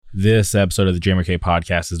This episode of the JMK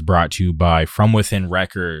podcast is brought to you by From Within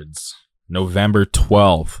Records, November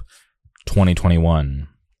 12th, 2021.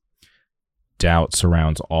 Doubt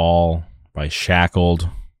Surrounds All by Shackled.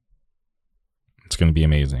 It's going to be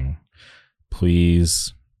amazing.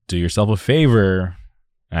 Please do yourself a favor,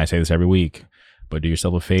 and I say this every week, but do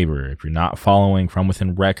yourself a favor. If you're not following From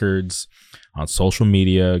Within Records on social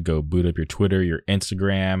media, go boot up your Twitter, your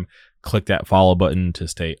Instagram, click that follow button to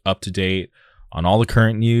stay up to date on all the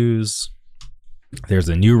current news. There's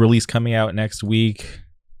a new release coming out next week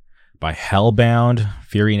by Hellbound.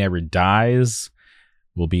 Fury Never Dies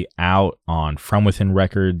will be out on From Within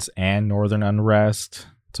Records and Northern Unrest.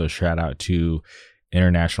 So shout out to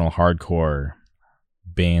international hardcore.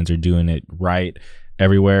 Bands are doing it right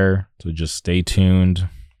everywhere. So just stay tuned.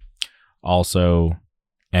 Also,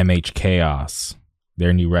 MH Chaos,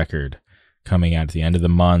 their new record coming out at the end of the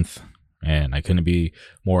month. And I couldn't be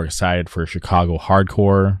more excited for Chicago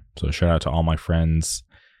hardcore. So shout out to all my friends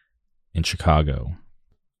in Chicago.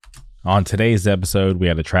 On today's episode, we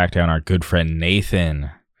had to track down our good friend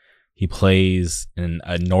Nathan. He plays in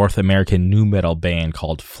a North American nu metal band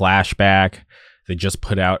called Flashback. They just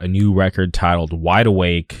put out a new record titled Wide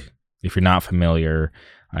Awake. If you're not familiar,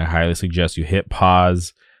 I highly suggest you hit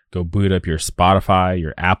pause, go boot up your Spotify,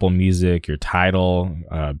 your Apple Music, your Tidal,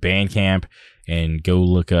 Bandcamp, and go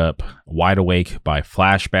look up Wide Awake by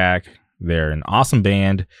Flashback. They're an awesome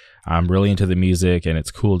band. I'm really into the music, and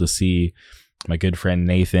it's cool to see my good friend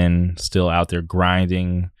Nathan still out there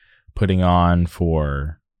grinding, putting on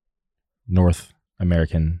for North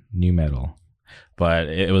American nu metal. But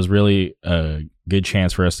it was really a good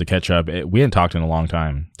chance for us to catch up. We hadn't talked in a long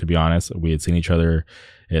time, to be honest. We had seen each other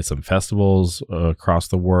at some festivals across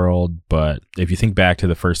the world. But if you think back to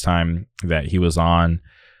the first time that he was on,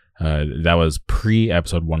 that was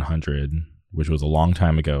pre-episode 100, which was a long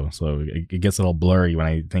time ago. So it gets a little blurry when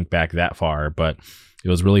I think back that far. But it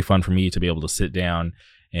was really fun for me to be able to sit down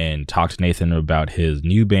and talk to Nathan about his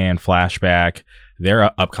new band, Flashback, their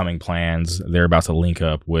upcoming plans. They're about to link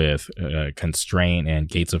up with Constraint and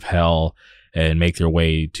Gates of Hell and make their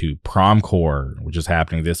way to Promcore, which is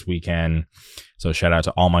happening this weekend. So shout out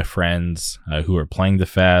to all my friends who are playing the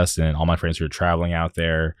fest and all my friends who are traveling out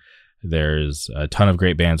there. There's a ton of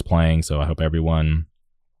great bands playing, so I hope everyone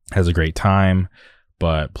has a great time.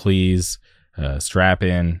 But please strap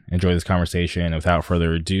in, enjoy this conversation. And without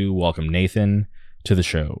further ado, welcome Nathan to the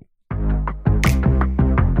show.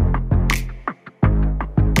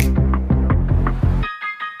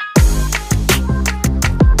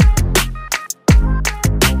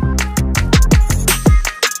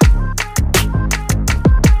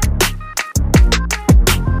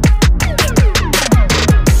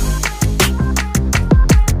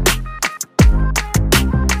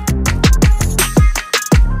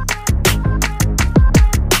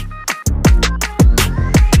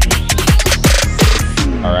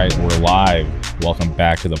 Welcome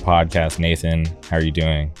back to the podcast, Nathan. How are you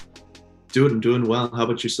doing? I'm doing well. How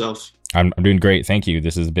about yourself? I'm doing great. Thank you.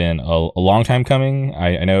 This has been a long time coming.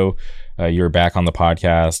 I know you were back on the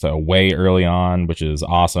podcast way early on, which is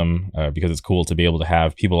awesome because it's cool to be able to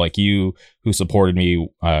have people like you who supported me,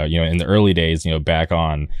 in the early days, back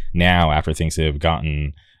on now after things have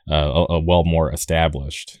gotten well more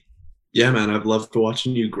established. Yeah, man, I've loved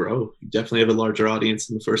watching you grow. You definitely have a larger audience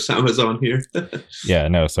than the first time I was on here. Yeah,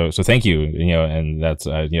 no, so thank you, and that's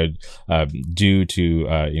due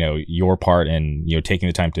to your part and taking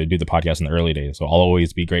the time to do the podcast in the early days. So I'll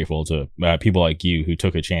always be grateful to people like you who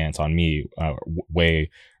took a chance on me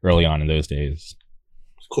way early on in those days.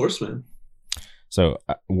 Of course, man. So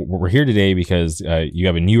we're here today because you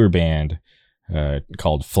have a newer band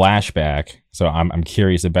called Flashback. So I'm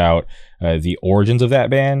curious about the origins of that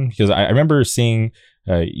band, because I remember seeing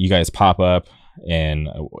you guys pop up, and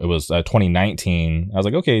it was 2019. I was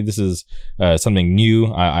like, okay, this is something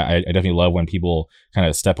new. I definitely love when people kind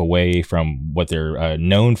of step away from what they're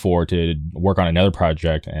known for to work on another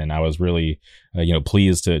project, and I was really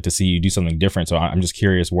pleased to see you do something different. So I'm just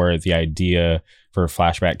curious where the idea for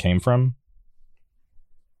Flashback came from.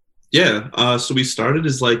 Yeah, so we started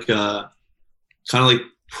as like kind of like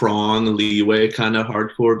prong leeway kind of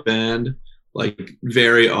hardcore band, like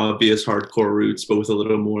very obvious hardcore roots, but with a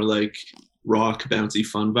little more like rock bouncy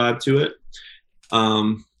fun vibe to it.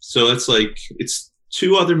 So it's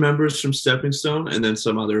two other members from Stepping Stone and then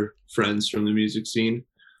some other friends from the music scene.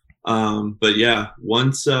 But yeah,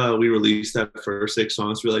 once we released that first 6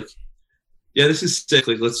 songs, we're like, yeah, this is sick,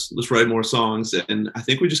 like let's write more songs. And I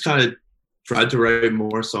think we just kind of tried to write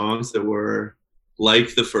more songs that were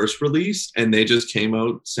like the first release, and they just came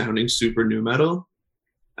out sounding super nu metal.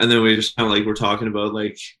 And then we just kind of like were talking about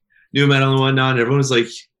like nu metal and whatnot, and everyone was like,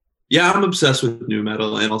 Yeah, I'm obsessed with new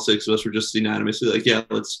metal, and all six of us were just unanimously like, yeah,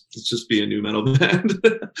 let's just be a new metal band.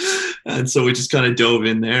 And so we just kind of dove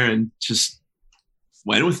in there and just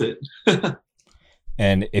went with it.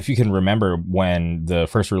 And if you can remember when the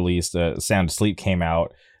first release, Sound Asleep, came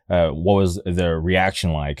out, what was the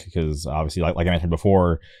reaction like? Because obviously, like I mentioned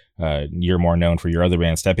before, you're more known for your other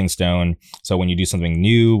band, Stepping Stone. So when you do something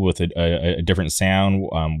new with a different sound,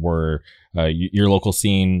 were your local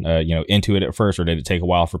scene, into it at first, or did it take a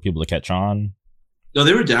while for people to catch on? No,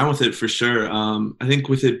 they were down with it for sure. I think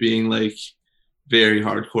with it being like very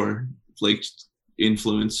hardcore, like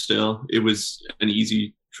influence still, it was an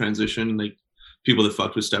easy transition. Like people that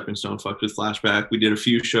fucked with Stepping Stone fucked with Flashback. We did a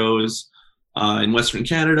few shows in Western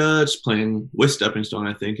Canada, just playing with Stepping Stone,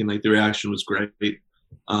 I think, and like the reaction was great.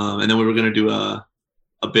 And then we were gonna do a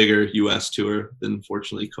bigger US tour, then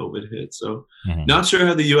unfortunately COVID hit. So not sure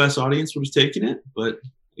how the US audience was taking it, but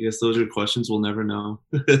I guess those are questions we'll never know.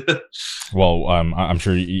 Well, I'm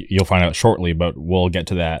sure you'll find out shortly, but we'll get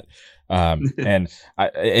to that. And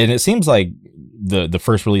it seems like the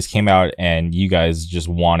first release came out and you guys just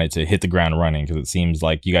wanted to hit the ground running, because it seems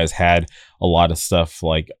like you guys had a lot of stuff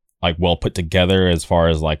like well put together as far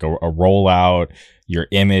as like a rollout, your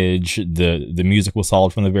image, the music was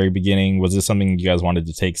solid from the very beginning. Was this something you guys wanted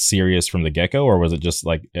to take serious from the get-go, or was it just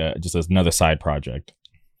like just another side project?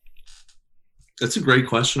 That's a great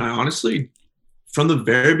question. I honestly, from the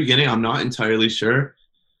very beginning, I'm not entirely sure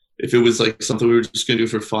if it was like something we were just gonna do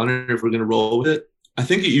for fun or if we're gonna roll with it. I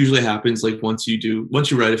think it usually happens like once you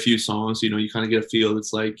write a few songs, you kind of get a feel.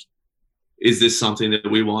 It's like, is this something that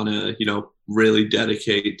we want to, really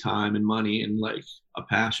dedicate time and money and like a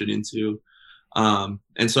passion into?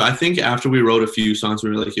 And so I think after we wrote a few songs, we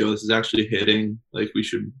were like, yo, this is actually hitting. Like we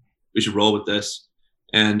should roll with this.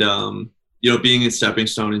 And being in Stepping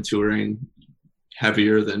Stone and touring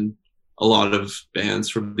heavier than a lot of bands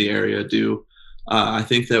from the area do, I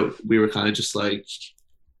think that we were kind of just like,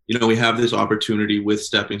 we have this opportunity with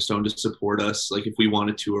Stepping Stone to support us. Like if we want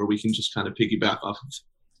to tour, we can just kind of piggyback off of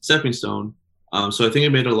Stepping Stone. So I think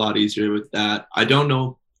it made it a lot easier with that. I don't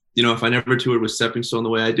know, if I never toured with Stepping Stone the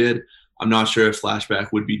way I did, I'm not sure if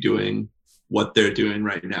Flashback would be doing what they're doing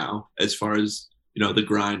right now as far as, the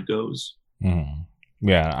grind goes.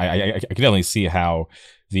 Yeah, I can definitely see how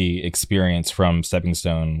the experience from Stepping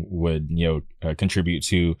Stone would, contribute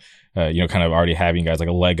to, kind of already having you guys like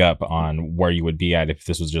a leg up on where you would be at if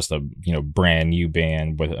this was just a, brand new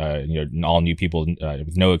band with, all new people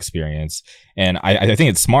with no experience. And I think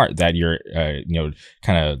it's smart that you're,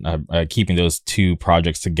 kind of keeping those two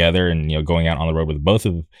projects together and, going out on the road with both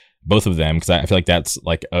of them, because I feel like that's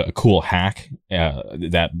like a cool hack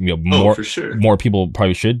that for sure, more people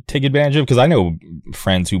probably should take advantage of, because I know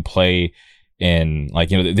friends who play in like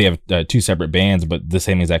they have two separate bands but the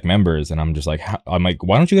same exact members, and I'm just like, I'm like,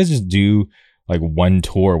 why don't you guys just do like one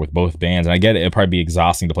tour with both bands? And I get it, it'd probably be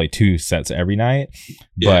exhausting to play two sets every night,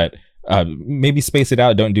 but maybe space it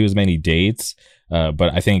out, don't do as many dates.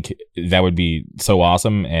 But I think that would be so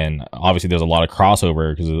awesome, and obviously there's a lot of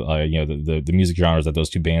crossover because the music genres that those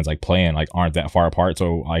two bands like play in like aren't that far apart.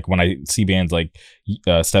 So like when I see bands like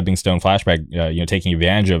Stepping Stone, Flashback, taking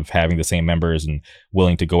advantage of having the same members and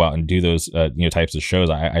willing to go out and do those types of shows,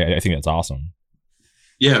 I think that's awesome.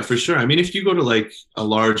 Yeah, for sure. I mean, if you go to like a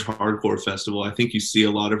large hardcore festival, I think you see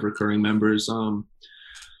a lot of recurring members.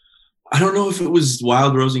 I don't know if it was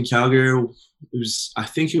Wild Rose in Calgary. I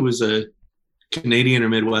think it was a Canadian or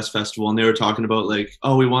Midwest festival, and they were talking about like,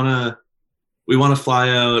 oh, we want to fly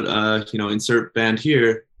out, insert band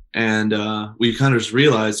here, and we kind of just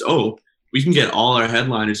realized, oh, we can get all our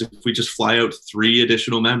headliners if we just fly out 3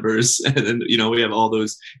 additional members, and then we have all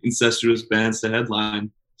those incestuous bands to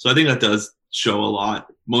headline. So I think that does show a lot,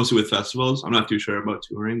 mostly with festivals. I'm not too sure about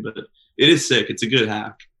touring, but it is sick. It's a good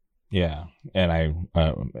hack. Yeah, and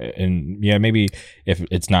maybe if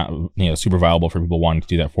it's not super viable for people wanting to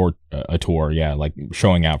do that for a tour, like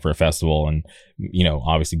showing out for a festival and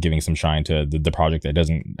obviously giving some shine to the project that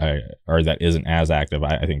doesn't or that isn't as active.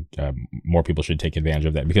 I think more people should take advantage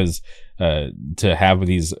of that, because to have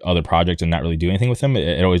these other projects and not really do anything with them,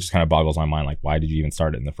 it always just kind of boggles my mind. Like, why did you even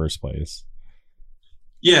start it in the first place?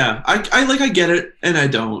 Yeah, I get it, and I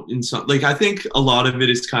don't. And so, like, I think a lot of it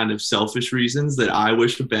is kind of selfish reasons that I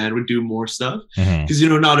wish a band would do more stuff, because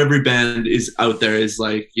not every band is out there is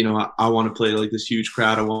like, I want to play like this huge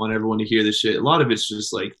crowd. I want everyone to hear this shit. A lot of it's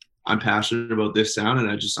just like, I'm passionate about this sound, and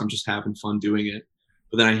I'm just having fun doing it.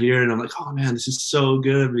 But then I hear it, and I'm like, oh man, this is so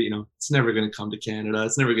good. But it's never gonna come to Canada.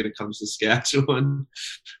 It's never gonna come to Saskatchewan.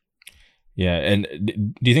 Yeah, and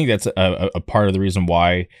do you think that's a part of the reason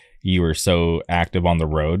why you were so active on the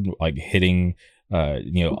road, like hitting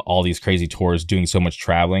all these crazy tours, doing so much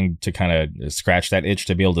traveling to kind of scratch that itch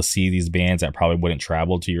to be able to see these bands that probably wouldn't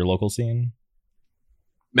travel to your local scene?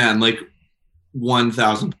 Man, like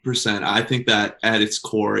 1000%. I think that at its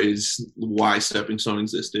core is why Stepping Stone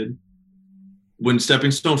existed. When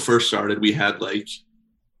Stepping Stone first started, we had like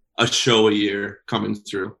a show a year coming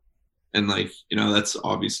through. And like, that's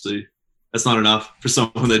obviously, that's not enough for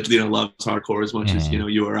someone that, loves hardcore as much as,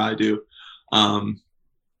 you or I do.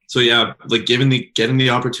 So yeah, like getting the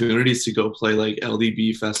opportunities to go play like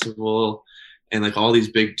LDB Festival and like all these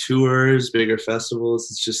big tours, bigger festivals,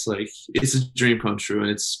 it's just like, it's a dream come true. And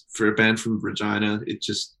it's for a band from Regina,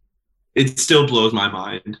 it still blows my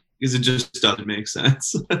mind because it just doesn't make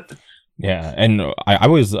sense. Yeah. And I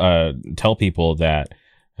always tell people that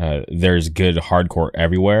there's good hardcore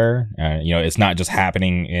everywhere. It's not just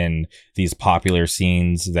happening in these popular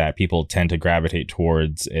scenes that people tend to gravitate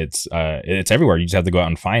towards. It's everywhere. You just have to go out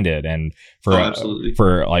and find it. And for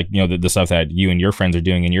like, the stuff that you and your friends are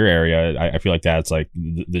doing in your area, I feel like that's like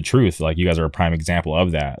the truth. Like you guys are a prime example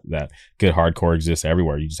of that good hardcore exists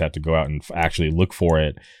everywhere. You just have to go out and actually look for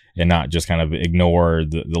it and not just kind of ignore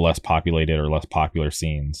the less populated or less popular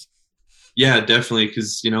scenes. Yeah, definitely.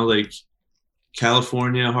 Cause like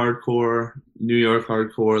California hardcore, New York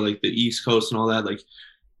hardcore, like the East Coast and all that, like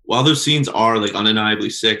while those scenes are like undeniably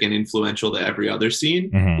sick and influential to every other scene,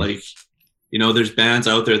 like there's bands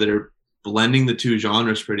out there that are blending the two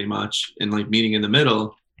genres pretty much and like meeting in the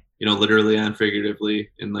middle, literally and figuratively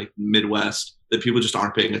in like Midwest that people just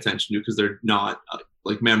aren't paying attention to because they're not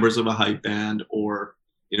like members of a hype band or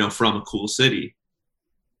from a cool city.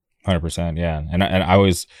 100%, yeah. And I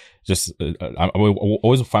always just I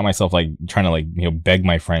always find myself like trying to like beg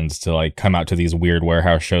my friends to like come out to these weird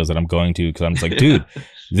warehouse shows that I'm going to, because I'm just like, dude,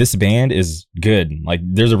 this band is good. Like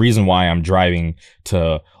there's a reason why I'm driving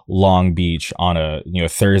to Long Beach on a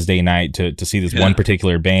Thursday night to see this one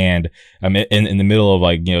particular band. I'm in the middle of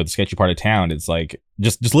like the sketchy part of town. It's like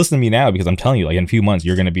just listen to me now, because I'm telling you, like in a few months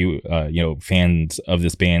you're going to be fans of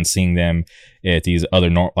this band, seeing them at these other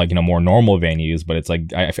more normal venues. But it's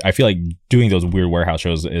like I feel like doing those weird warehouse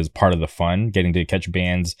shows is part of the fun, getting to catch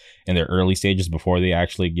bands in their early stages before they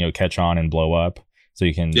actually catch on and blow up. So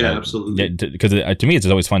you can absolutely, because to me it's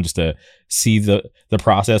always fun just to see the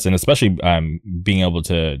process, and especially being able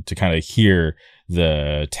to kind of hear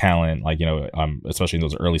the talent, like especially in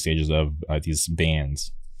those early stages of these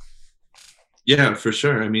bands. Yeah, for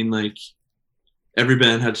sure. I mean, like every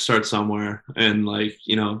band had to start somewhere, and like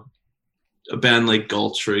a band like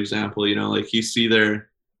Gulch, for example, like you see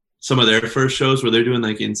some of their first shows where they're doing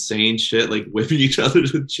like insane shit, like whipping each other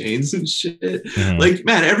with chains and shit. Like,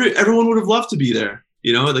 man, everyone would have loved to be there,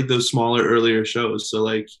 like those smaller, earlier shows. So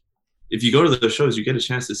like, if you go to those shows, you get a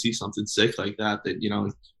chance to see something sick like that,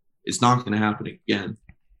 it's not going to happen again.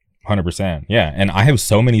 100%. Yeah. And I have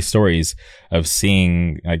so many stories of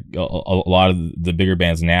seeing like a lot of the bigger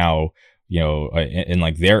bands now, in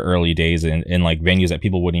like their early days in like venues that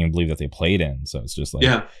people wouldn't even believe that they played in. So it's just like,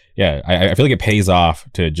 I feel like it pays off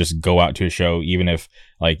to just go out to a show, even if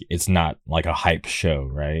like it's not like a hype show,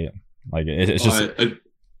 right? Like it's just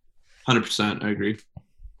 100%. I agree.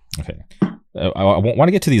 Okay. I want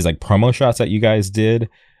to get to these like promo shots that you guys did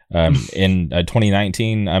in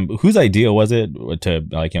 2019. Whose idea was it to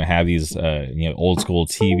like have these old school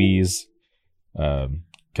TVs?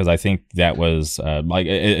 Because I think that was like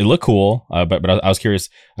it looked cool, but I was curious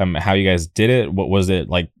how you guys did it. What was it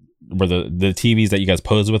like? Were the TVs that you guys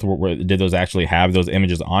posed with, did those actually have those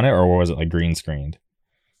images on it, or was it like green screened?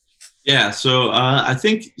 Yeah, so I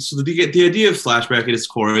think the idea of Flashback at its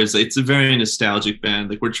core is it's a very nostalgic band.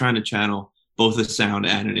 Like we're trying to channel both a sound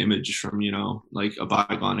and an image from like a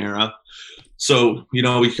bygone era. So we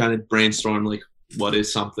kind of brainstormed like what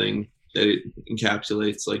is something that it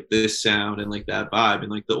encapsulates like this sound and like that vibe,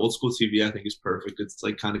 and like the old school TV I think is perfect. It's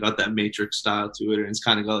like kind of got that Matrix style to it, and it's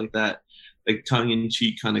kind of got like that like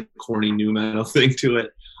tongue-in-cheek kind of corny new metal thing to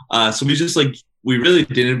it. So we really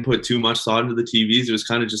didn't put too much thought into the TVs. It was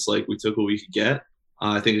kind of just like we took what we could get.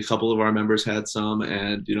 I think a couple of our members had some,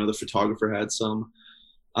 and the photographer had some.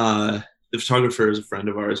 The photographer is a friend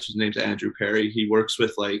of ours. His name's Andrew Perry. He works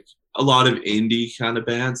with like a lot of indie kind of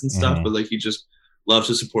bands and stuff, but like he just loves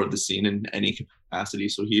to support the scene in any capacity.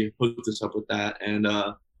 So he hooked us up with that. And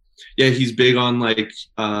he's big on like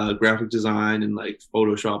graphic design and like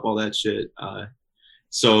Photoshop, all that shit.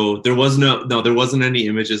 So there wasn't any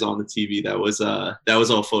images on the TV. That was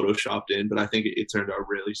all Photoshopped in, but I think it turned out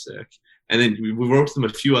really sick. And then we worked with them a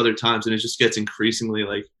few other times, and it just gets increasingly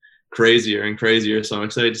like crazier and crazier. So I'm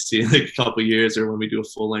excited to see in like a couple of years or when we do a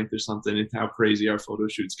full length or something and how crazy our photo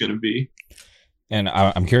shoot's going to be. And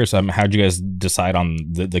I'm curious, how'd you guys decide on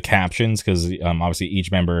the captions? Because obviously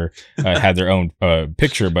each member had their own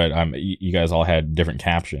picture, but you guys all had different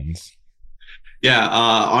captions. Yeah,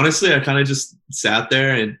 honestly, I kind of just sat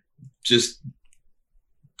there and just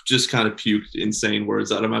kind of puked insane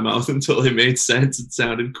words out of my mouth until it made sense. It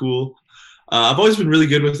sounded cool. I've always been really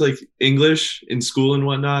good with like English in school and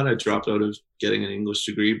whatnot. I dropped out of getting an English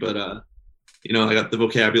degree, but you know, I got the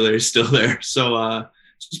vocabulary still there. So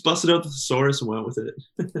just busted out the thesaurus and went with it.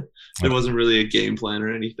 There wasn't really a game plan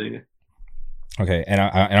or anything. Okay, and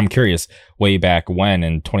I'm curious, way back when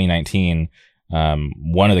in 2019,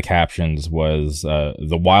 one of the captions was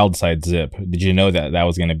the Wild Side Zip. Did you know that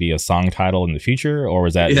was going to be a song title in the future, or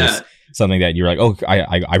was that just something that you're like, oh,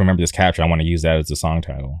 I remember this caption, I want to use that as a song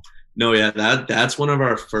title? No, yeah, that's one of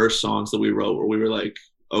our first songs that we wrote where we were like,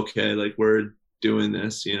 okay, like we're doing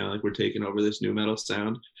this, you know, like we're taking over this new metal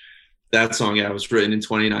sound. That song, yeah, was written in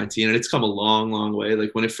 2019, and it's come a long, long way.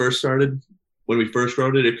 Like when we first wrote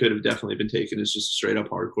it, it could have definitely been taken as just a straight up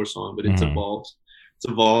hardcore song, but it's evolved. It's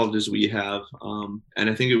evolved as we have, and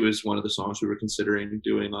I think it was one of the songs we were considering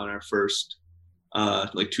doing on our first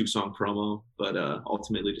like 2-song promo, but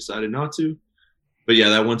ultimately decided not to. But yeah,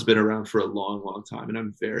 that one's been around for a long, long time, and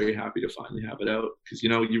I'm very happy to finally have it out because, you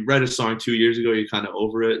know, you read a song 2 years ago, you're kind of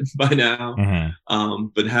over it by now.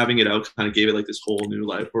 But having it out kind of gave it like this whole new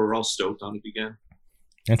life where we're all stoked on it again.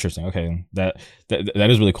 Interesting. Okay, that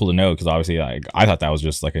is really cool to know because obviously I thought that was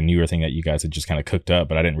just like a newer thing that you guys had just kind of cooked up,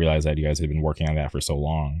 but I didn't realize that you guys had been working on that for so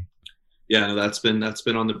long. Yeah, no, that's been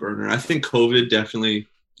on the burner. I think COVID definitely.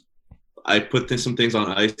 I put some things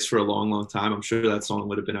on ice for a long, long time. I'm sure that song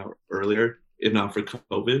would have been out earlier if not for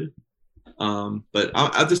COVID. But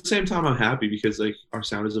at the same time, I'm happy because like our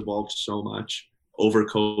sound has evolved so much over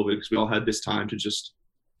COVID because we all had this time to just,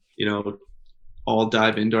 you know, all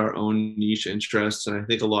dive into our own niche interests. And I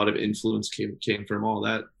think a lot of influence came from all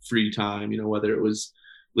that free time, you know, whether it was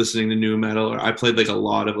listening to new metal or I played like a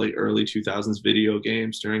lot of like early 2000s video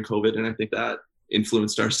games during COVID. And I think that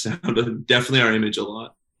influenced our sound and definitely our image a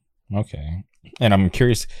lot. Okay. And I'm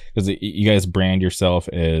curious because you guys brand yourself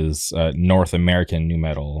as North American new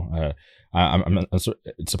metal. I'm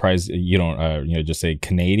surprised you don't, you know, just say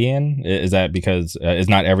Canadian. Is that because is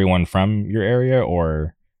not everyone from your area,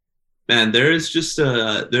 or? Man, there is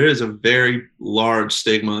a very large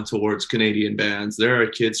stigma towards Canadian bands. There are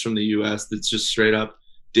kids from the U.S. that's just straight up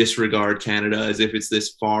disregard Canada as if it's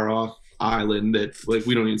this far off island that like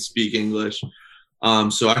we don't even speak English.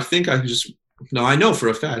 So I think no, I know for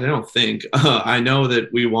a fact. I don't think I know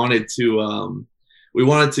that we wanted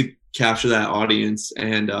to capture that audience,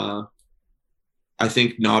 and I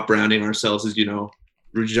think not branding ourselves as, you know,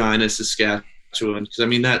 Regina, Saskatchewan, because I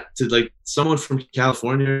mean that to like someone from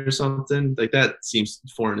California or something like that seems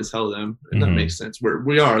foreign as hell to them, and that makes sense.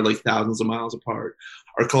 We are like thousands of miles apart.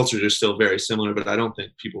 Our cultures are still very similar, but I don't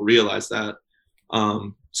think people realize that.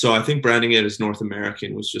 So I think branding it as North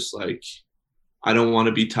American was just like, I don't want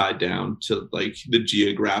to be tied down to like the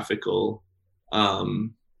geographical, you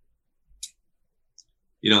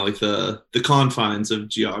know, like the confines of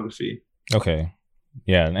geography. Okay.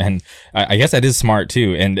 Yeah. And I guess that is smart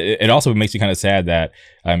too. And it also makes you kind of sad that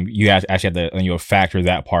you actually have to, you know, factor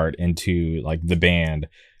that part into like the band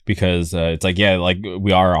because it's like, yeah, like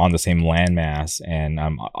we are on the same landmass and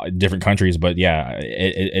different countries, but yeah,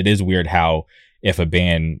 it is weird how if a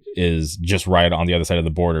band is just right on the other side of the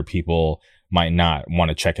border, people might not want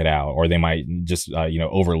to check it out, or they might just you know,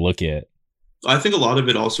 overlook it. I think a lot of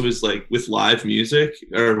it also is like with live music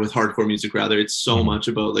or with hardcore music rather, it's so much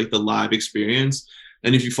about like the live experience.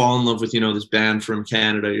 And if you fall in love with, you know, this band from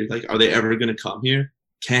Canada, you're like, are they ever going to come here?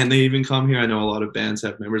 Can they even come here? I know a lot of bands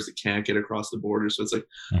have members that can't get across the border. So it's like,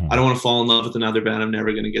 I don't want to fall in love with another band I'm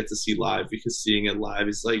never going to get to see live, because seeing it live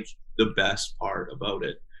is like the best part about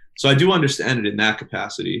it. So I do understand it in that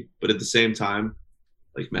capacity, but at the same time,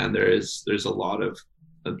 like, man, there's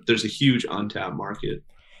a huge untapped market.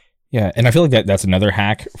 Yeah, and I feel like that's another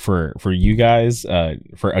hack for you guys,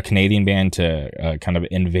 for a Canadian band to kind of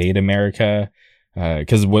invade America,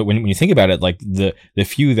 because when you think about it, like the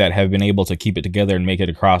few that have been able to keep it together and make it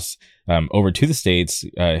across over to the States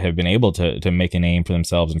have been able to make a name for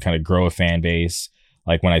themselves and kind of grow a fan base.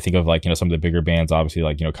 Like when I think of like, you know, some of the bigger bands, obviously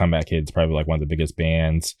like, you know, Comeback Kid's probably like one of the biggest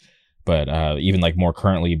bands. But even like more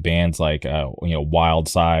currently bands like, you know, Wild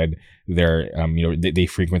Side, they're, you know, they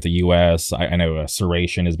frequent the U.S. I know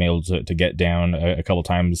Serration has been able to get down a couple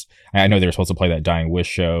times. I know they were supposed to play that Dying Wish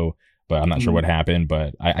show, but I'm not sure what happened.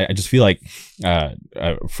 But I just feel like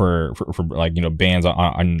for like, you know, bands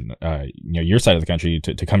on you know, your side of the country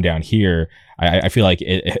to come down here, I feel like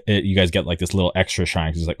you guys get like this little extra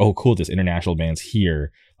shine because it's like, oh cool, this international band's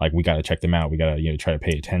here, like we got to check them out, we got to, you know, try to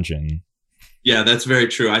pay attention. Yeah, that's very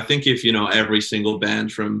true. I think if, you know, every single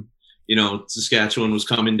band from, you know, Saskatchewan was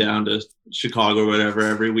coming down to Chicago or whatever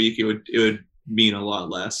every week, it would mean a lot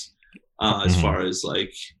less as far as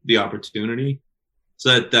like the opportunity.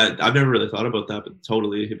 So that I've never really thought about that, but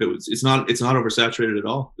totally, if it's not oversaturated at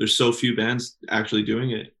all. There's so few bands actually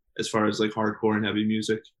doing it as far as like hardcore and heavy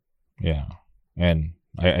music. Yeah, and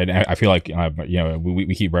I feel like, you know,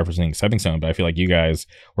 we keep referencing Stepping Stone, but I feel like you guys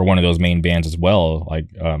were one of those main bands as well.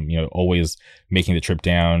 Like, you know, always making the trip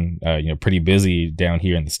down. You know, pretty busy down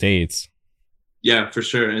here in the States. Yeah, for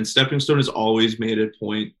sure. And Stepping Stone has always made it a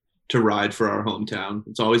point to ride for our hometown.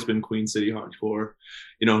 It's always been Queen City hardcore.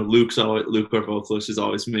 You know, Luke, our vocalist, is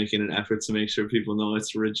always making an effort to make sure people know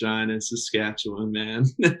it's Regina, Saskatchewan, man.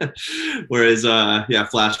 Whereas,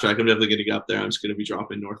 Flashback, I'm definitely going to get up there. I'm just going to be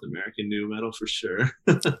dropping North American nu metal for sure.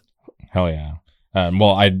 Hell yeah.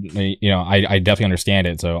 Well, I definitely understand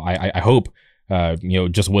it. So I hope, you know,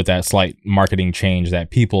 just with that slight marketing change, that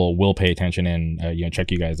people will pay attention and, you know,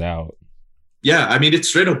 check you guys out. Yeah, I mean, it's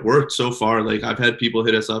straight up worked so far. Like, I've had people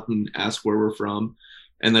hit us up and ask where we're from.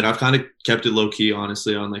 And like, I've kind of kept it low key,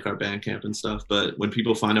 honestly, on like our Bandcamp and stuff. But when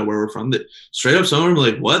people find out where we're from, that straight up, some of them are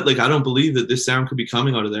like, what? Like, I don't believe that this sound could be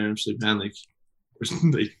coming out of there. And I'm just like, man, like,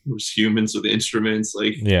 we're humans with instruments.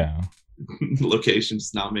 Like, yeah, location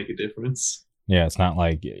does not make a difference. Yeah, it's not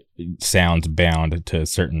like it sounds bound to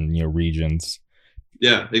certain, you know, regions.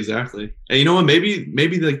 Yeah, exactly. And you know what?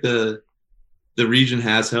 Maybe like the region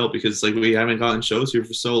has helped, because like we haven't gotten shows here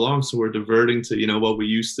for so long, so we're diverting to, you know, what we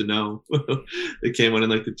used to know. It came out in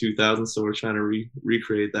like the 2000s, so we're trying to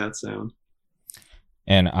recreate that sound.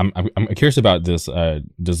 And I'm curious about this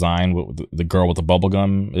design with the girl with the bubble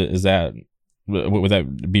gum. Is that, would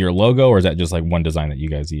that be your logo, or is that just like one design that you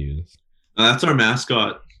guys use? That's our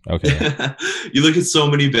mascot. Okay. You look at so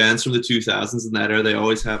many bands from the 2000s in that era, they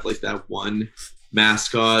always have like that one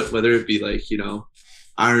mascot, whether it be like, you know,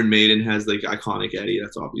 Iron Maiden has like iconic Eddie.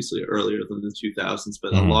 That's obviously earlier than the 2000s,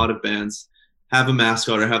 but a lot of bands have a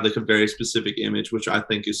mascot or have like a very specific image, which I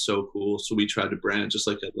think is so cool. So we tried to brand just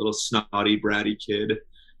like a little snotty, bratty kid,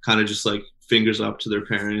 kind of just like fingers up to their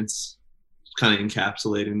parents, kind of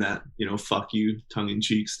encapsulating that, you know, fuck you, tongue in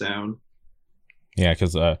cheek sound. Yeah,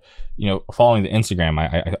 because you know, following the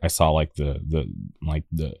Instagram, I saw like the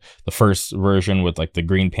first version with like the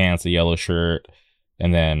green pants, the yellow shirt.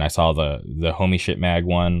 And then I saw the Homie Shit Mag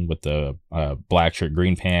one with the black shirt,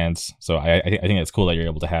 green pants. So I think it's cool that you're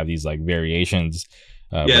able to have these like variations.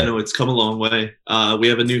 No, it's come a long way. We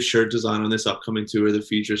have a new shirt design on this upcoming tour that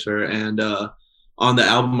features her. And on the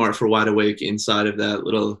album art for Wide Awake, inside of that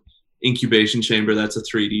little incubation chamber, that's a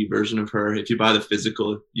 3D version of her. If you buy the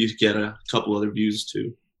physical, you get a couple other views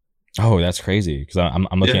too. Oh, that's crazy, because I'm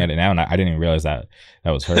looking at it now and I didn't even realize that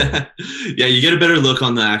was her. Yeah, you get a better look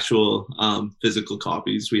on the actual physical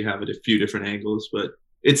copies. We have it at a few different angles, but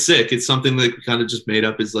it's sick. It's something that we kind of just made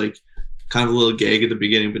up as like kind of a little gag at the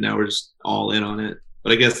beginning, but now we're just all in on it.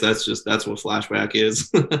 But I guess that's what Flashback is.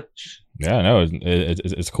 Yeah, no,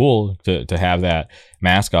 it's cool to have that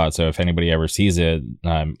mascot. So if anybody ever sees it,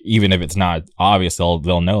 even if it's not obvious, they'll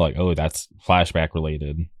know like, oh, that's Flashback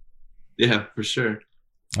related. Yeah, for sure.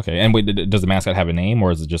 Okay, and wait, does the mascot have a name, or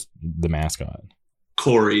is it just the mascot?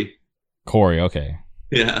 Corey, okay.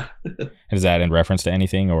 Yeah. Is that in reference to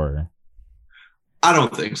anything, or? I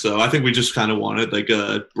don't think so. I think we just kind of wanted like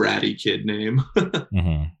a bratty kid name.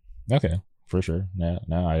 Okay, for sure. Yeah,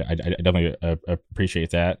 no, I definitely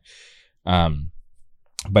appreciate that.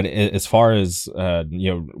 But as far as you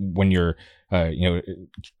know, when you're you know,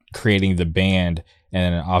 creating the band,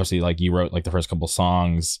 and obviously like you wrote like the first couple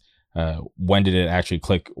songs, when did it actually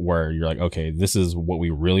click where you're like, okay, this is what we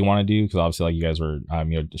really want to do? Because obviously like you guys were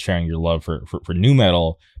you know, sharing your love for nu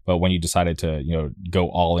metal, but when you decided to, you know, go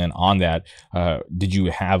all in on that, did you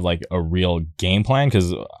have like a real game plan?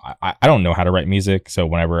 Because I don't know how to write music, so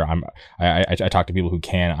whenever I talk to people who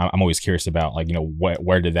can, I'm always curious about like, you know,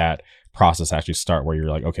 where did that process actually start, where you're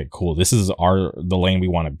like, okay, cool, this is the lane we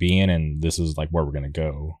want to be in, and this is like where we're gonna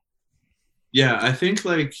go. Yeah, I think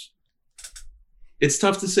like it's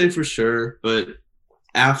tough to say for sure, but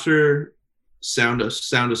after Sound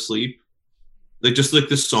Asleep, like just like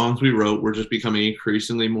the songs we wrote were just becoming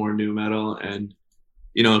increasingly more nu metal, and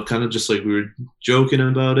you know, kind of just like we were joking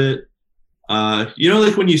about it. You know,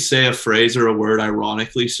 like when you say a phrase or a word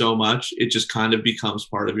ironically so much, it just kind of becomes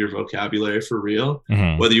part of your vocabulary for real,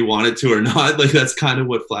 whether you want it to or not. Like that's kind of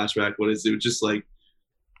what Flashback was. It was just like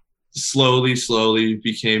slowly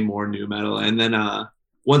became more new metal. And then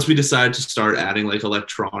once we decided to start adding like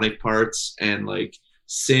electronic parts and like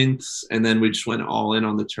synths, and then we just went all in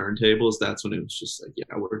on the turntables, that's when it was just like,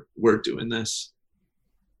 yeah, we're doing this.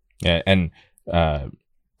 Yeah, and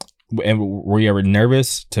were you ever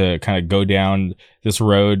nervous to kind of go down this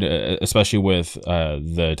road, especially with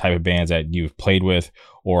the type of bands that you've played with,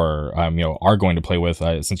 or are going to play with,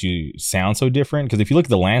 since you sound so different? Because if you look at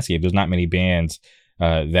the landscape, there's not many bands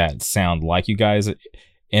that sound like you guys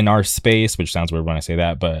in our space, which sounds weird when I say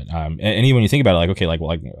that, but and even when you think about it, like, okay,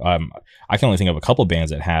 I can only think of a couple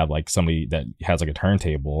bands that have like somebody that has like a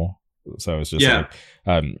turntable. So it's just like,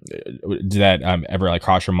 did that ever like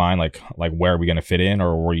cross your mind, like where are we going to fit in,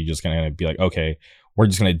 or were you just going to be like, okay, we're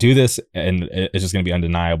just going to do this and it's just going to be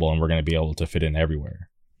undeniable and we're going to be able to fit in everywhere?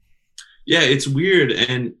 Yeah, it's weird,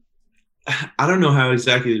 and I don't know how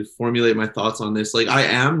exactly to formulate my thoughts on this. Like, I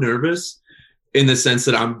am nervous in the sense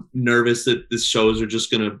that I'm nervous that the shows are just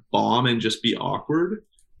going to bomb and just be awkward.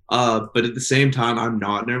 But at the same time, I'm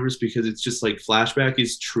not nervous because it's just like Flashback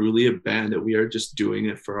is truly a band that we are just doing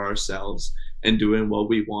it for ourselves and doing what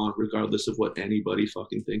we want, regardless of what anybody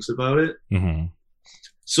fucking thinks about it. Mm-hmm.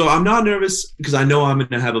 So I'm not nervous because I know I'm going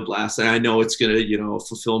to have a blast, and I know it's going to,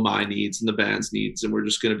 fulfill my needs and the band's needs, and we're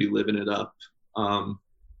just going to be living it up.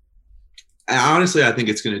 Honestly, I think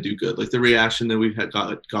it's going to do good. Like, the reaction that we've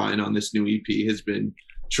gotten on this new EP has been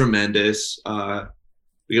tremendous.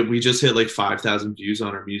 We just hit like 5,000 views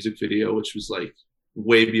on our music video, which was like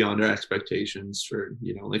way beyond our expectations for,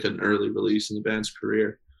 like an early release in the band's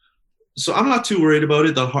career. So I'm not too worried about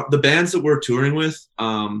it. The bands that we're touring with,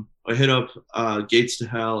 I hit up Gates to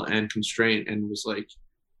Hell and Constraint and was like,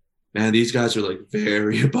 man, these guys are like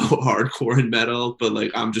very about hardcore and metal, but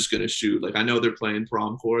like, I'm just going to shoot. Like, I know they're playing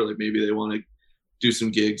Promcore. Like, maybe they want to do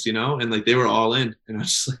some gigs, and like they were all in, and I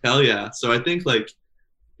was just like, hell yeah. So I think like,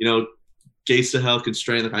 Gates to Hell,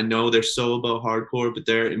 Constraint, like I know they're so about hardcore, but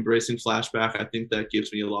they're embracing Flashback. I think that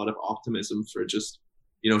gives me a lot of optimism for just,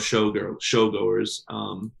 showgoers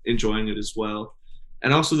enjoying it as well.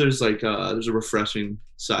 And also there's like there's a refreshing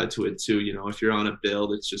side to it too. If you're on a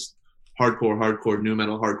build, it's just hardcore, new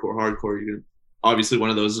metal, hardcore. Obviously one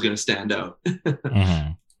of those is going to stand out.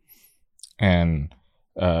 Mm-hmm. And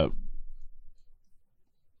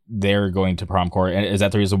they're going to Promcore, and is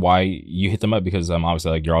that the reason why you hit them up? Because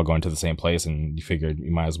obviously like you're all going to the same place and you figured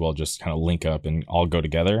you might as well just kind of link up and all go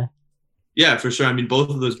together? Yeah, for sure. I mean, both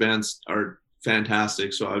of those bands are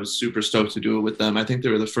fantastic, so I was super stoked to do it with them. I think they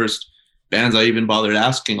were the first bands I even bothered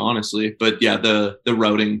asking, honestly. But yeah, the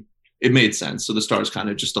routing, it made sense, so the stars kind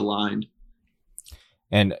of just aligned.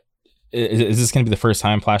 And is this going to be the first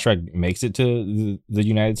time Flashback makes it to the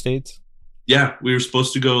United States? Yeah, we were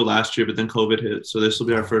supposed to go last year, but then COVID hit. So this will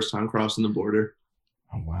be our first time crossing the border.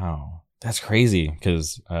 Oh, wow. That's crazy,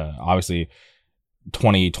 because obviously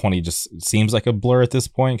 2020 just seems like a blur at this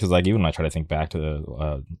point, because like even when I try to think back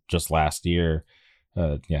to just last year,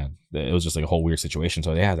 it was just like a whole weird situation.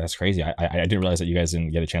 So yeah, that's crazy. I didn't realize that you guys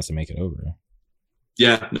didn't get a chance to make it over.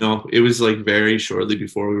 Yeah, no, it was like very shortly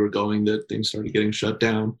before we were going that things started getting shut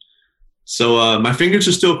down. So my fingers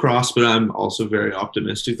are still crossed, but I'm also very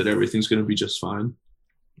optimistic that everything's going to be just fine.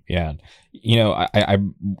 Yeah. I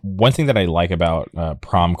one thing that I like about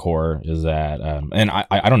Promcore is that, and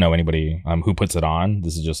I don't know anybody who puts it on.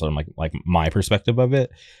 This is just sort of like my perspective of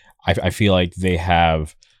it. I feel like they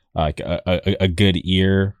have like a good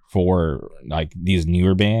ear for like these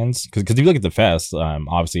newer bands, because if you look at the fest,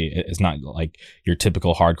 obviously it's not like your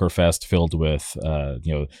typical hardcore fest filled with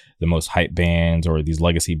the most hype bands or these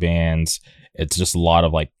legacy bands. It's just a lot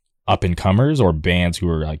of like up and comers or bands who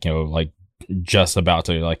are like like just about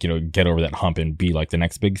to like get over that hump and be like the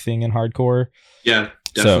next big thing in hardcore. Yeah,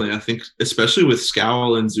 definitely. So, I think especially with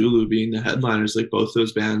Scowl and Zulu being the headliners, like both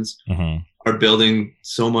those bands are building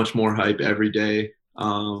so much more hype every day.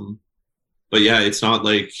 But yeah, it's not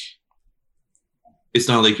like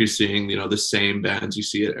you're seeing the same bands you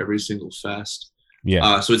see at every single fest.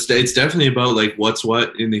 Yeah. So it's definitely about like what's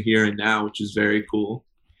what in the here and now, which is very cool.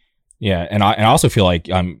 Yeah, and I also feel like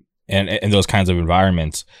and in those kinds of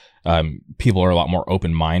environments, people are a lot more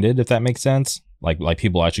open minded, if that makes sense. Like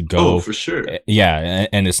people actually go. Oh, for sure. Yeah,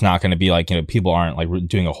 and it's not going to be like people aren't like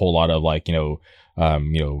doing a whole lot of like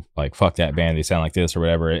like fuck that band, they sound like this or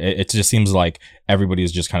whatever. It just seems like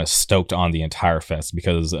everybody's just kind of stoked on the entire fest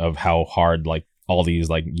because of how hard like all these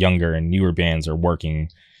like younger and newer bands are working,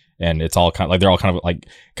 and it's all kind of like they're all kind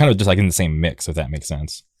of just like in the same mix, if that makes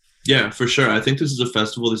sense. Yeah, for sure. I think this is a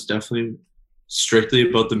festival that's definitely strictly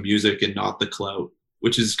about the music and not the clout,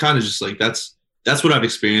 which is kind of just like that's that's what I've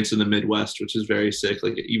experienced in the Midwest, which is very sick.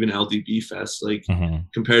 Like even LDB Fest, like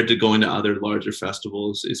compared to going to other larger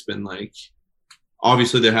festivals, it's been like,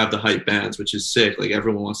 obviously they have the hype bands, which is sick. Like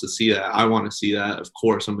everyone wants to see that. I want to see that. Of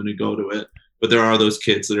course, I'm going to go to it. But there are those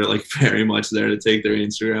kids that are like very much there to take their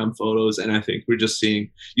Instagram photos. And I think we're just you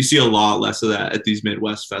see a lot less of that at these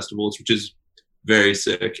Midwest festivals, which is very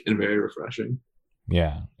sick and very refreshing.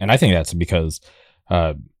 Yeah. And I think that's because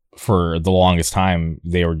for the longest time,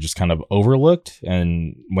 they were just kind of overlooked.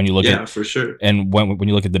 And when you look for sure. And when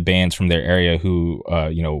you look at the bands from their area who,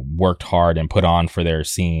 worked hard and put on for their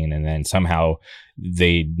scene, and then somehow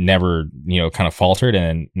they never, kind of faltered.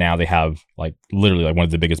 And now they have like literally like one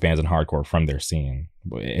of the biggest bands in hardcore from their scene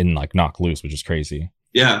in like Knocked Loose, which is crazy.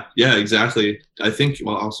 Yeah, exactly. I think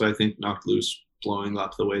Knocked Loose blowing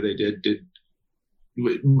up the way they did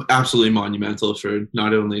absolutely monumental for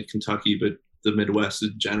not only Kentucky, but the Midwest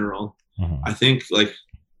in general. I think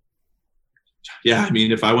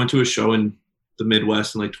if I went to a show in the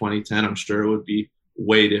Midwest in like 2010, I'm sure it would be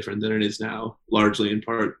way different than it is now, largely in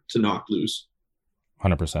part to Knocked Loose.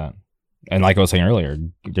 100%. And like I was saying earlier,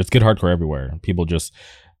 there's good hardcore everywhere. People just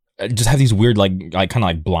have these weird like kind of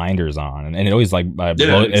like blinders on, and it always like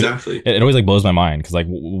exactly. It always like blows my mind because like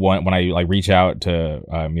when I like reach out to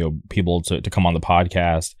people to come on the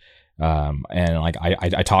podcast. And like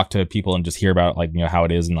I talk to people and just hear about like how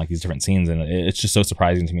it is in like these different scenes, and it's just so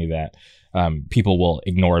surprising to me that people will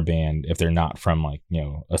ignore a band if they're not from like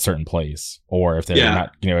a certain place, or if they're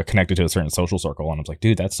not connected to a certain social circle. And I'm like,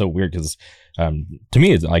 dude, that's so weird, because to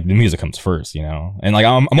me it's like the music comes first, and like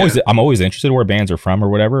I'm always interested where bands are from or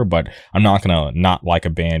whatever, but I'm not gonna not like a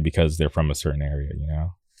band because they're from a certain area.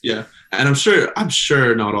 Yeah, and I'm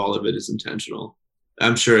sure not all of it is intentional.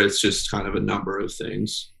 I'm sure it's just kind of a number of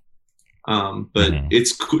things. But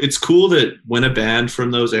it's cool that when a band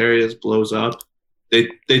from those areas blows up,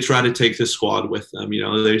 they try to take the squad with them.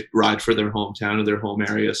 They ride for their hometown or their home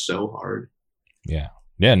area so hard. Yeah,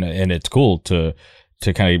 and it's cool to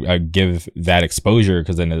kind of give that exposure,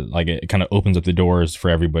 because then it kind of opens up the doors for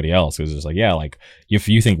everybody else. Because it's like, like if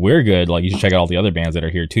you think we're good, like you should check out all the other bands that are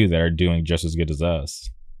here too that are doing just as good as us.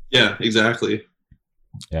 Yeah, exactly.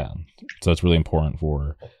 Yeah, so it's really important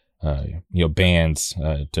for bands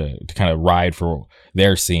to kind of ride for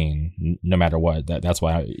their scene no matter what. That's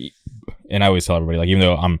why I always tell everybody, like, even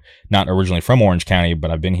though I'm not originally from Orange County,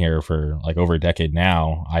 but I've been here for like over a decade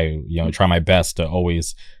now, I try my best to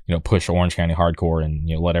always push Orange County hardcore and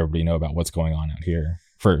let everybody know about what's going on out here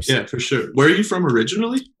first. Yeah, for sure. Where are you from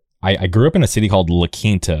originally? I grew up in a city called La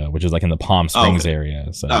Quinta, which is like in the Palm Springs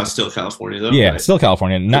area. So still California though. Yeah, right? Still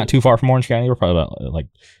California. Not too far from Orange County. We're probably about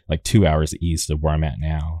like 2 hours east of where I'm at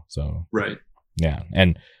now. So right. Yeah,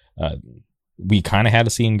 and we kind of had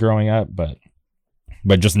a scene growing up, but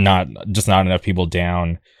just not enough people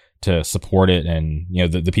down to support it, and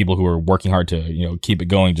the people who were working hard to keep it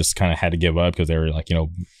going just kind of had to give up because they were like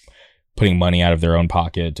putting money out of their own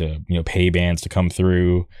pocket to pay bands to come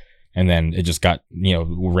through. And then it just got,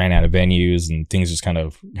 ran out of venues, and things just kind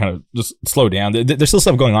of just slowed down. There's still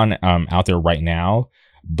stuff going on out there right now,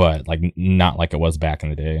 but like not like it was back in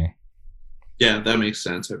the day. Yeah, that makes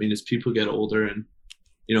sense. I mean, as people get older and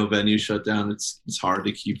venues shut down, it's hard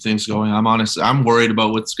to keep things going. I'm worried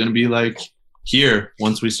about what's going to be like here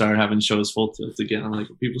once we start having shows full tilt again. I'm like,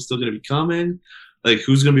 are people still going to be coming? Like,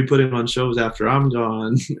 who's going to be putting on shows after I'm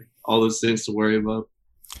gone? All those things to worry about.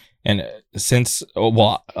 And since,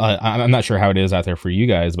 I'm not sure how it is out there for you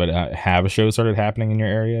guys, but have shows started happening in your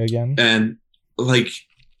area again? And like,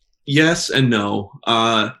 yes and no.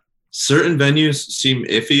 Certain venues seem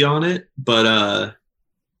iffy on it, but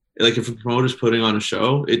like if a promoter's putting on a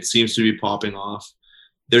show, it seems to be popping off.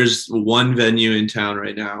 There's one venue in town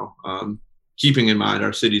right now. Keeping in mind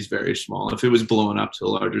our city's very small. If it was blowing up to a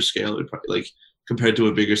larger scale, it would probably like, compared to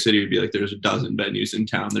a bigger city, it'd be like there's a dozen venues in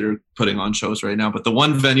town that are putting on shows right now. But the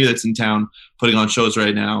one venue that's in town putting on shows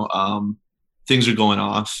right now, things are going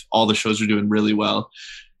off. All the shows are doing really well.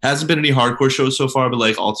 Hasn't been any hardcore shows so far, but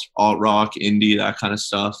like alt rock, indie, that kind of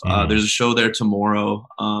stuff. There's a show there tomorrow.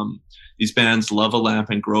 These bands Love a Lamp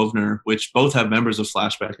and Grosvenor, which both have members of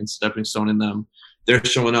Flashback and Stepping Stone in them, they're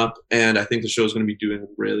showing up, and I think the show is going to be doing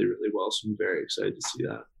really, really well. So I'm very excited to see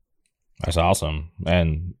that. That's awesome.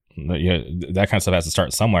 And that kind of stuff has to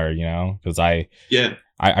start somewhere, because I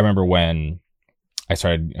remember when I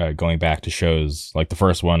started going back to shows, like the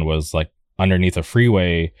first one was like underneath a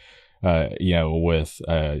freeway, with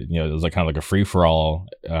it was like kind of like a free for all,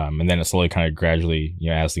 and then it slowly kind of gradually,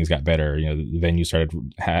 as things got better, the venue started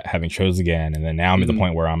having shows again, and then now I'm at the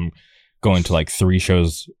point where I'm going to like 3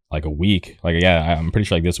 shows like a week. Like I'm pretty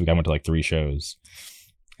sure like this week I went to like 3 shows.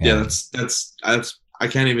 And that's I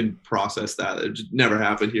can't even process that. It just never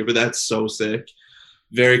happened here, but that's so sick.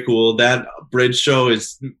 Very cool. That bridge show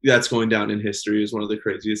that's going down in history as one of the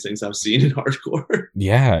craziest things I've seen in hardcore.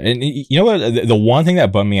 Yeah, and you know what? The one thing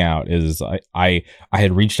that bummed me out is I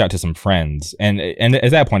had reached out to some friends, and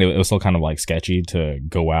at that point it was still kind of like sketchy to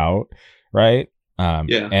go out, right?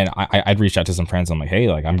 Yeah. And I'd reached out to some friends. I'm like, hey,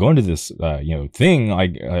 like I'm going to this thing.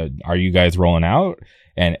 Like, are you guys rolling out?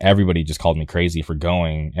 And everybody just called me crazy for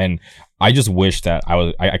going. And I just wish that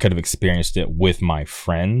I could have experienced it with my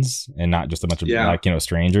friends and not just a bunch of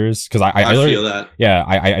strangers. Because I feel that. Yeah,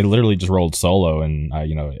 I literally just rolled solo and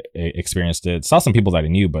experienced it. Saw some people that I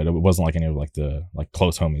knew, but it wasn't like any of like the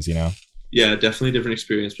close homies, you know. Yeah, definitely different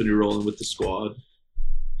experience when you're rolling with the squad.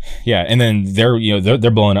 Yeah, and then they're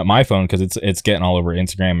blowing up my phone because it's getting all over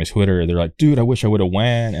Instagram and Twitter. They're like, dude, I wish I would have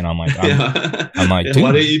went. And I'm like, I'm like, dude,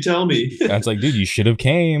 why didn't you tell me? It's like, dude, you should have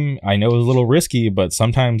came. I know it was a little risky, but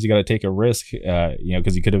sometimes you got to take a risk,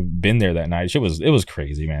 because you could have been there that night. It was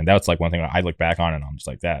crazy, man. That's like one thing I look back on and I'm just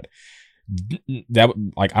like that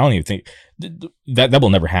like I don't even think that will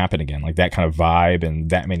never happen again. Like that kind of vibe and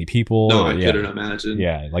that many people. No, I couldn't imagine.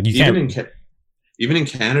 Yeah, like you can't. Even in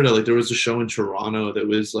Canada, like there was a show in Toronto that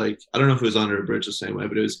was like, I don't know if it was under a bridge the same way,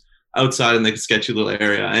 but it was outside in like a sketchy little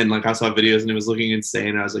area. And like I saw videos and it was looking insane.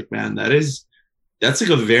 And I was like, man, that's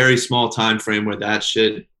like a very small time frame where that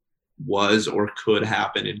shit was or could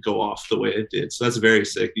happen and go off the way it did. So that's very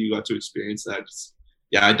sick that you got to experience that.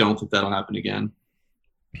 Yeah, I don't think that'll happen again.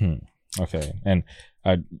 Okay. And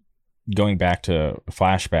going back to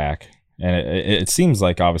Flashback, and it seems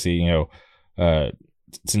like obviously,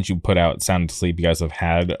 since you put out Sound Asleep, you guys have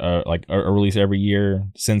had a release every year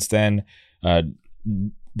since then.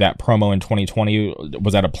 That promo in 2020,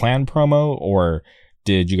 was that a planned promo, or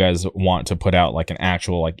did you guys want to put out like an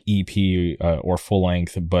actual like EP or full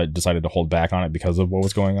length, but decided to hold back on it because of what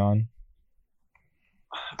was going on?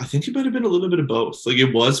 I think it might have been a little bit of both. Like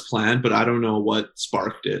it was planned, but I don't know what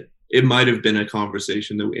sparked it. It might have been a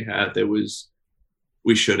conversation that we had that was,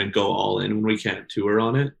 we shouldn't go all in when we can't tour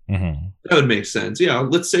on it. Mm-hmm. That would make sense. Yeah,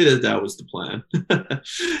 let's say that was the plan.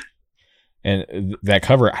 And that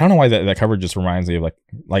cover, I don't know why that cover just reminds me of like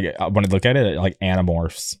when I look at it, like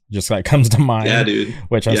Animorphs just like comes to mind. Yeah, dude.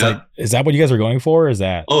 Which I was like, is that what you guys are going for? Is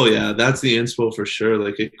that? Oh yeah, that's the inspo for sure.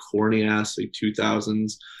 Like a corny ass like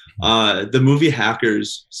 2000s. The movie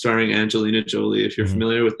Hackers starring Angelina Jolie. If you're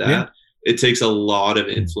familiar with that, it takes a lot of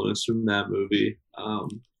influence from that movie.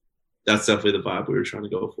 That's definitely the vibe we were trying to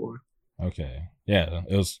go for. Okay. Yeah,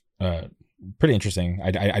 it was pretty interesting.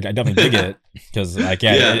 I definitely dig it because like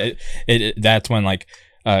that's when like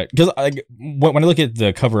because like when I look at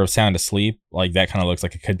the cover of Sound Asleep, like that kind of looks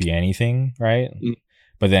like it could be anything, right?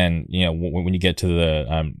 But then when you get to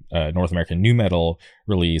the North American nu metal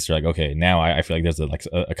release, you're like, okay, now I feel like there's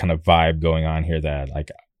a kind of vibe going on here that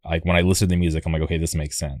like when I listen to the music, I'm like, okay, this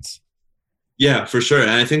makes sense. Yeah, for sure.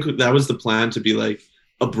 And I think that was the plan, to be like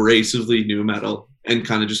abrasively nu metal and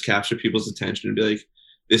kind of just capture people's attention and be like,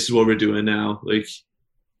 this is what we're doing now. Like,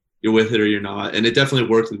 you're with it or you're not. And it definitely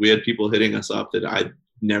worked. Like, we had people hitting us up that I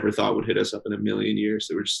never thought would hit us up in a million years.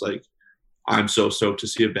 They were just like, I'm so stoked to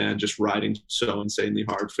see a band just riding so insanely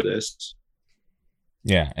hard for this.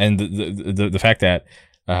 Yeah. And the fact that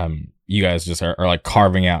you guys just are like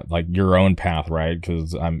carving out like your own path, right?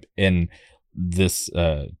 Because I'm in this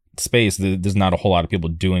space, there's not a whole lot of people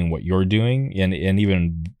doing what you're doing, and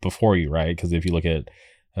even before you, right? Because if you look at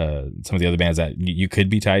some of the other bands that you could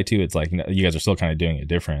be tied to, it's like you guys are still kind of doing it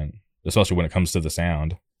different, especially when it comes to the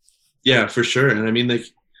sound. Yeah, for sure. And I mean, like,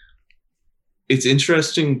 it's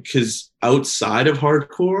interesting because outside of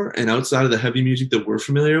hardcore and outside of the heavy music that we're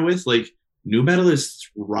familiar with, like, nu metal is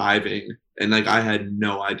thriving. And like, I had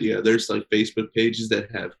no idea. There's like Facebook pages that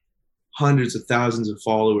have hundreds of thousands of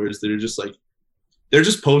followers that are just like, they're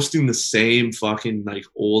just posting the same fucking like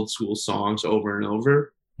old school songs over and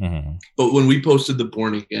over. Mm-hmm. But when we posted the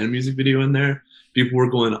Born Again music video in there, people were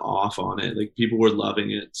going off on it. Like, people were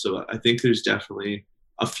loving it. So I think there's definitely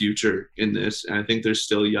a future in this. And I think there's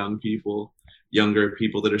still younger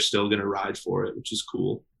people that are still going to ride for it, which is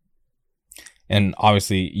cool. And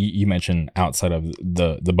obviously you mentioned outside of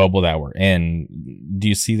the bubble that we're in, do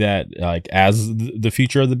you see that like as the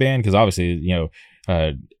future of the band? Because obviously,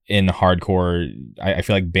 in hardcore, I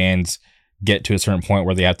feel like bands get to a certain point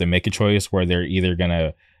where they have to make a choice where they're either going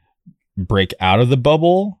to break out of the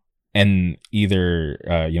bubble and either,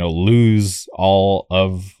 lose all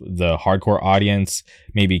of the hardcore audience,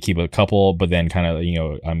 maybe keep a couple, but then kind of,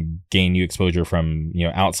 gain new exposure from,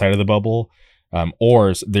 outside of the bubble.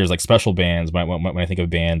 Or there's like special bands when I think of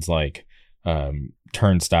bands like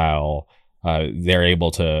Turnstile, they're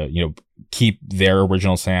able to, keep their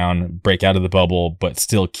original sound, break out of the bubble, but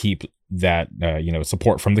still keep that,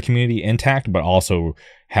 support from the community intact, but also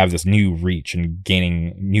have this new reach and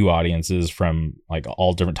gaining new audiences from like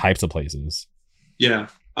all different types of places. Yeah.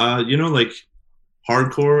 Like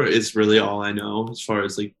hardcore is really all I know as far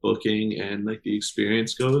as like booking and like the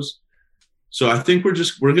experience goes. So I think we're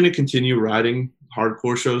going to continue riding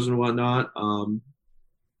hardcore shows and whatnot.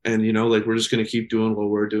 And, we're just going to keep doing what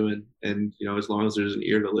we're doing. And, as long as there's an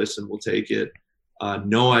ear to listen, we'll take it.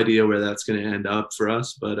 No idea where that's going to end up for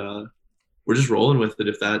us, but we're just rolling with it.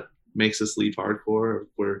 If that makes us leave hardcore, or if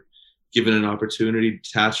we're given an opportunity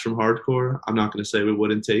detached from hardcore, I'm not going to say we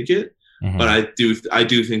wouldn't take it. Mm-hmm. But I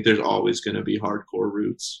do think there's always going to be hardcore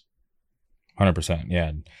roots. 100%.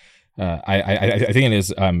 Yeah. I think it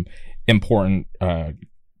is important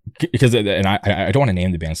because, and I don't want to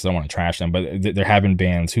name the bands because I don't want to trash them, but there have been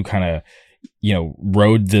bands who kind of,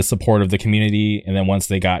 rode the support of the community. And then once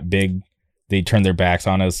they got big, they turned their backs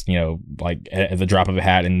on us, like at the drop of a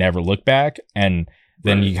hat and never looked back. And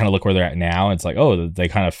then right. You kind of look where they're at now. And it's like, oh, they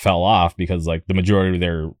kind of fell off because like the majority of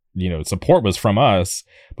their, support was from us.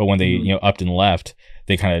 But when they, upped and left,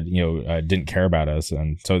 they kind of, didn't care about us.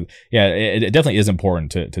 And so, yeah, it definitely is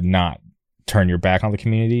important to not turn your back on the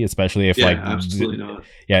community, especially if absolutely not.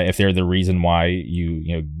 Yeah, if they're the reason why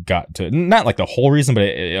you got to, not like the whole reason, but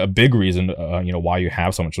a big reason, why you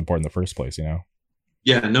have so much support in the first place,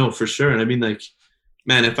 Yeah, no, for sure. And I mean, like,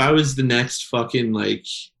 man, if I was the next fucking like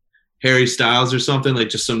Harry Styles or something, like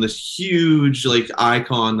just some of this huge like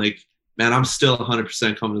icon, like, man, I'm still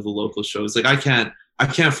 100% coming to the local shows. Like I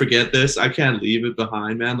can't forget this. I can't leave it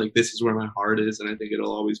behind, man. Like this is where my heart is, and I think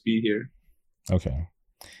it'll always be here. Okay.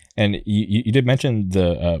 And you did mention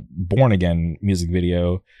the Born Again music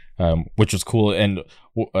video, which was cool. And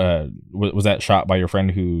was that shot by your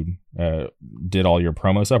friend who did all your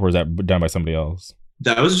promo stuff, or was that done by somebody else?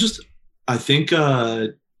 That was just, I think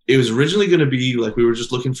it was originally going to be like, we were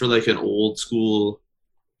just looking for like an old school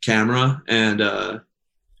camera, and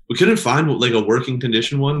we couldn't find like a working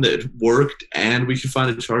condition one that worked and we could find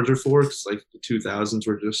a charger for, because like the 2000s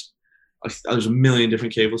were just, there's a million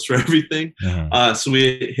different cables for everything. Uh-huh. So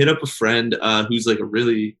we hit up a friend who's like a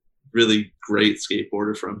really, really great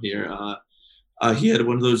skateboarder from here. He had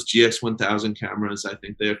one of those GX1000 cameras, I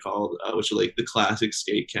think they're called, which are like the classic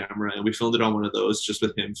skate camera. And we filmed it on one of those just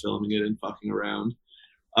with him filming it and fucking around.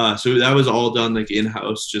 So that was all done like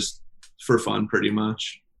in-house, just for fun pretty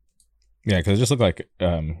much. Yeah, because it just looked like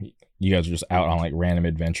you guys were just out on like random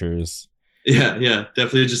adventures. Yeah,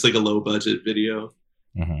 definitely just like a low budget video.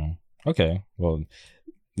 Mm-hmm. Okay, well,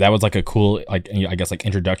 that was like a cool, like, I guess like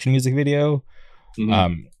introduction music video.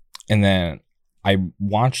 Mm-hmm. And then I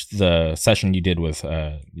watched the session you did with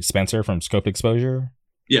Spencer from Scoped Exposure.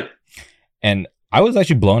 Yeah, and I was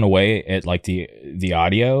actually blown away at like the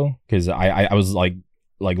audio, because I was like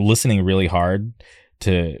listening really hard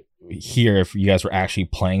to hear if you guys were actually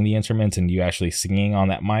playing the instruments and you actually singing on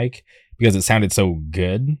that mic, because it sounded so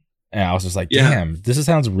good. And I was just like, damn, this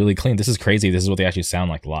sounds really clean. This is crazy. This is what they actually sound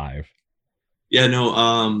like live. Yeah,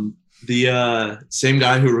 no, the same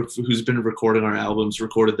guy who's been recording our albums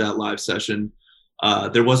recorded that live session.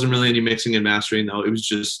 There wasn't really any mixing and mastering, though. It was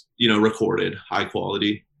just, recorded high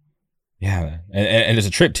quality. Yeah. And it's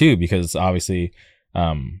a trip too, because obviously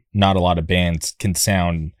not a lot of bands can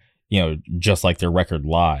sound, just like their record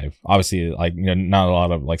live. Obviously, like, not a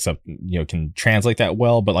lot of like stuff, can translate that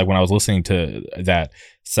well. But like when I was listening to that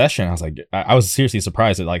session, I was like, I was seriously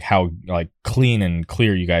surprised at like how like clean and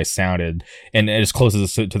clear you guys sounded, and as close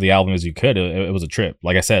as to the album as you could. It was a trip.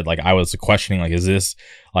 Like I said, like I was questioning, like, is this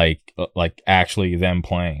like actually them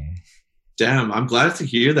playing? Damn, I'm glad to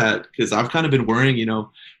hear that, because I've kind of been worrying,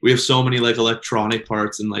 we have so many like electronic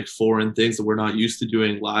parts and like foreign things that we're not used to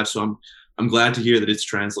doing live. So I'm glad to hear that it's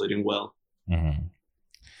translating well. Mm-hmm.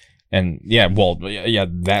 And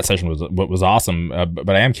that session was awesome.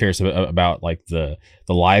 But I am curious about like the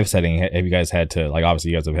live setting. Have you guys had to, like, obviously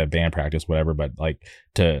you guys have had band practice, whatever, but like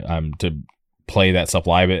to play that stuff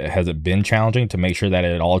live, has it been challenging to make sure that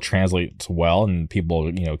it all translates well and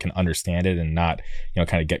people, can understand it and not,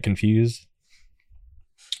 kind of get confused?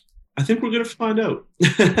 I think we're going to find out.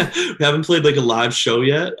 We haven't played like a live show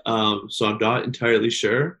yet. So I'm not entirely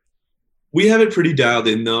sure. We have it pretty dialed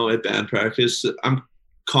in though at band practice. I'm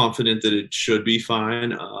confident that it should be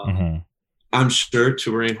fine. Mm-hmm. I'm sure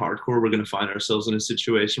touring hardcore, we're going to find ourselves in a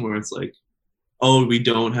situation where it's like, oh, we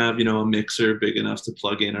don't have, a mixer big enough to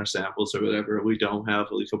plug in our samples or whatever. We don't have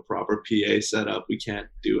like a proper PA setup. We can't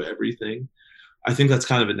do everything. I think that's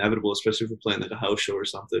kind of inevitable, especially if we're playing like a house show or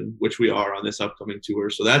something, which we are on this upcoming tour.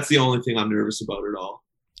 So that's the only thing I'm nervous about at all.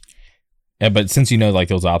 Yeah, but since like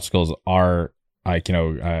those obstacles are like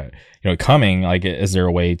coming, like is there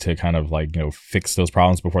a way to kind of like fix those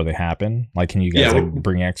problems before they happen? Like, can you guys like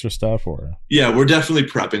bring extra stuff or? Yeah, we're definitely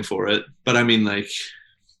prepping for it, but I mean, like,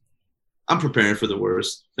 I'm preparing for the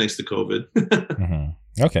worst thanks to COVID.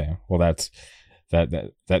 Mm-hmm. Okay, well that's good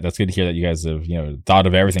to hear that you guys have thought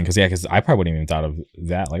of everything, because I probably wouldn't even thought of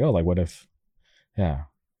that. Like, oh, like what if? Yeah,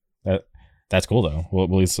 that's cool though. Well,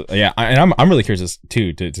 at least, yeah, and I'm really curious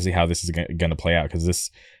too to see how this is going to play out, because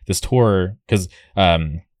this tour, because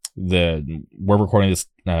we're recording this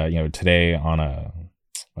today on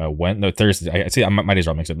Thursday. I see my days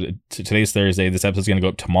are all mixed up. Today's Thursday. This episode's going to go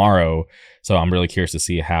up tomorrow, so I'm really curious to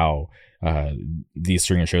see how these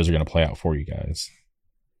string of shows are going to play out for you guys.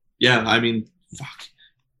 Yeah, I mean, fuck.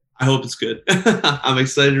 I hope it's good. I'm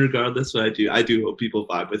excited regardless, but I do hope people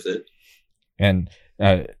vibe with it. And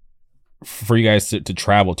for you guys to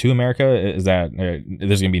travel to America, is that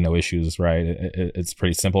there's gonna be no issues, right? It's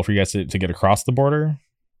pretty simple for you guys to get across the border.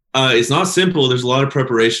 It's not simple. There's a lot of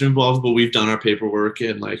preparation involved, but we've done our paperwork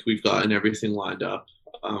and like we've gotten everything lined up.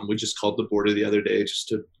 We just called the border the other day just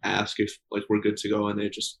to ask if like we're good to go, and they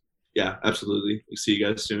just, yeah, absolutely. We'll see you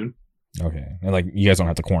guys soon. Okay, and like you guys don't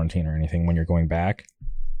have to quarantine or anything when you're going back.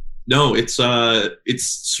 No, it's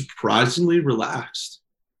surprisingly relaxed.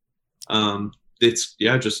 It's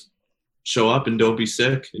just show up and don't be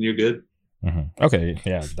sick and you're good. Mm-hmm. Okay,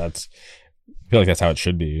 yeah, I feel like that's how it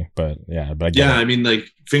should be, but I mean, like,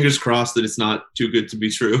 fingers crossed that it's not too good to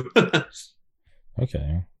be true.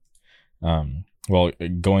 Okay. Well,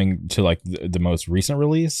 going to like the most recent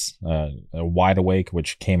release, Wide Awake,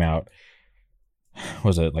 which came out,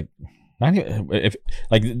 was it like not even, if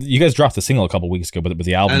like you guys dropped the single a couple weeks ago, but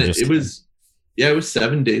the album it was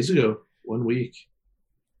 7 days ago, 1 week.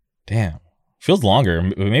 Damn, feels longer.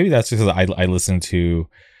 Maybe that's because I listened to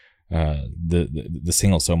the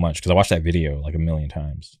single so much, because I watched that video like a million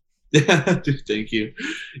times. Yeah, dude, thank you.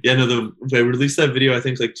 Yeah, no, I released that video I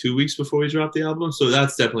think like 2 weeks before we dropped the album, so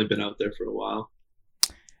that's definitely been out there for a while.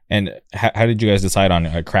 And how did you guys decide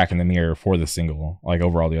on Crack in the Mirror for the single, like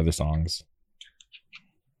over all the other songs?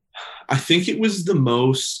 I think it was the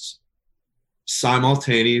most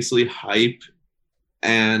simultaneously hype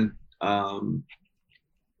and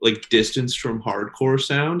like distance from hardcore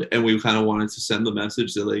sound, and we kind of wanted to send the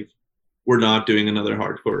message that like we're not doing another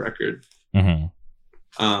hardcore record. Mm-hmm.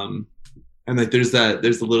 And like there's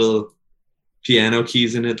the little piano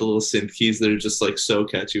keys in it, the little synth keys that are just like so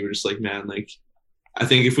catchy. We're just like, man, like I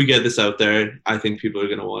think if we get this out there, I think people are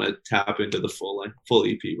gonna want to tap into the full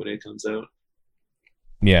EP when it comes out.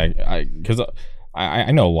 Yeah, because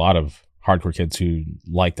I know a lot of hardcore kids who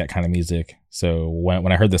like that kind of music. So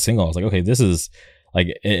when I heard the single, I was like, okay, this is like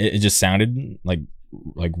it just sounded like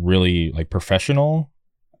really like professional.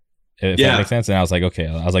 If that makes sense. And I was like, okay,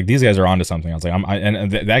 these guys are onto something. I was like,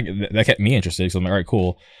 and that kept me interested. So I'm like, all right,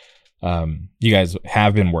 cool. You guys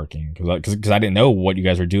have been working, because I didn't know what you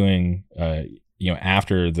guys were doing.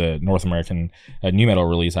 After the North American new metal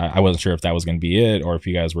release, I wasn't sure if that was going to be it or if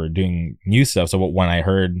you guys were doing new stuff. So when I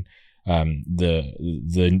heard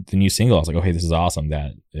the new single, I was like, okay, this is awesome.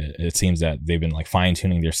 That it seems that they've been like fine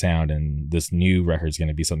tuning their sound, and this new record is going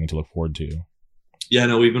to be something to look forward to. Yeah,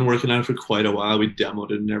 no, we've been working on it for quite a while. We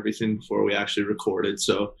demoed it and everything before we actually recorded.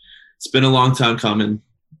 So it's been a long time coming.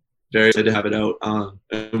 Very excited to have it out.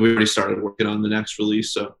 And we already started working on the next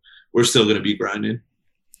release. So we're still going to be grinding.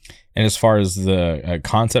 And as far as the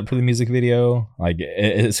concept for the music video, like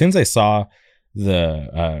as soon as I saw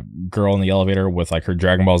the girl in the elevator with like her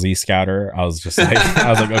Dragon Ball Z scatter, I was just like,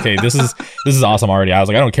 okay, this is awesome already. I was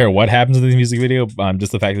like, I don't care what happens in the music video.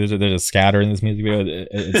 Just the fact that there's a scatter in this music video,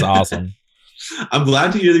 it's awesome. I'm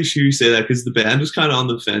glad to hear you say that, because the band was kind of on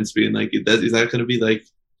the fence, being like, is that going to be like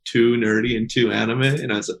too nerdy and too anime?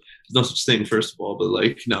 And I was like, there's no such thing, first of all, but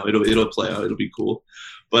like, no, it'll play out. It'll be cool.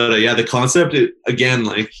 But the concept, again,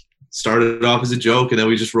 like started off as a joke, and then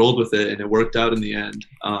we just rolled with it, and it worked out in the end.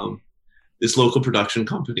 This local production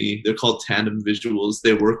company, they're called Tandem Visuals.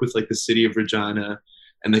 They work with like the city of Regina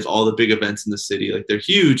and like all the big events in the city. Like they're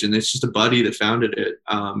huge, and it's just a buddy that founded it.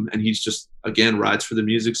 And he's just, again, rides for the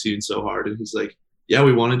music scene so hard. And he's like, yeah,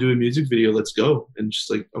 we want to do a music video. Let's go. And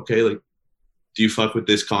just like, okay, like, do you fuck with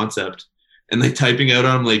this concept? And like typing out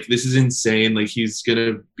on him, like, this is insane. Like he's going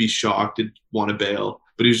to be shocked and want to bail.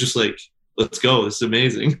 But he was just like, let's go. This is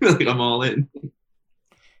amazing. Like I'm all in.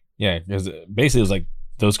 Yeah. Because basically it was like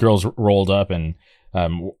those girls rolled up and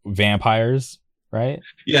vampires, right?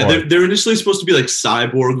 Yeah, they're initially supposed to be like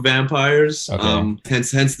cyborg vampires, okay.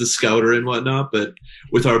 Hence the scouter and whatnot. But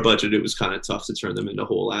with our budget, it was kind of tough to turn them into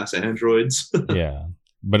whole ass androids. Yeah,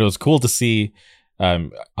 but it was cool to see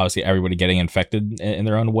obviously everybody getting infected in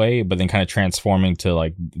their own way, but then kind of transforming to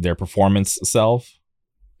like their performance self.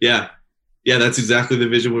 Yeah, that's exactly the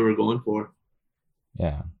vision we were going for.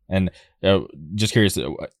 Yeah, and just curious,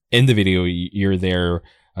 in the video, you're there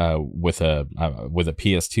with a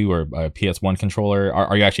PS2 or a PS1 controller.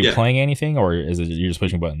 Are you actually playing anything, or is it you're just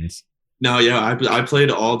pushing buttons? No, yeah, I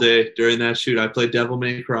played all day during that shoot. I played Devil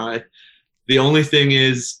May Cry. The only thing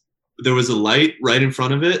is, there was a light right in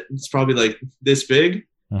front of it. It's probably like this big,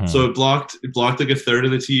 so it blocked like a third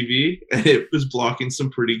of the TV, and it was blocking some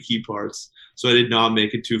pretty key parts. So I did not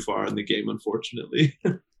make it too far in the game, unfortunately.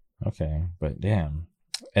 Okay, but damn,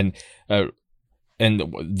 and the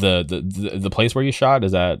place where you shot,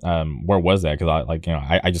 is that where was that? Because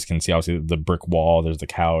I just can see obviously the brick wall. There's the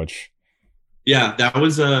couch. Yeah, that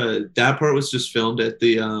was that part was just filmed at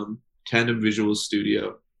the Tandem Visuals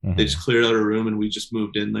studio. They just cleared out a room, and we just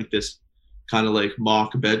moved in like this kind of like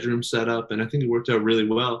mock bedroom setup, and I think it worked out really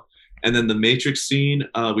well. And then the Matrix scene,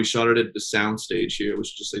 we shot it at the soundstage here, which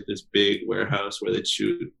is just like this big warehouse where they'd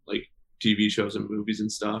shoot like TV shows and movies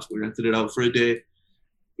and stuff. We rented it out for a day.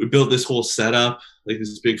 We built this whole setup, like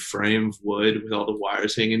this big frame of wood with all the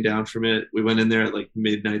wires hanging down from it. We went in there at like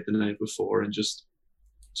midnight the night before and just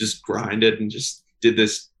grinded and just did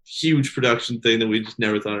this huge production thing that we just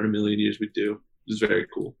never thought in a million years we'd do. It was very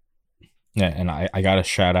cool. Yeah, and I gotta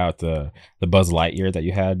shout out the Buzz Lightyear that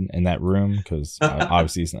you had in that room, because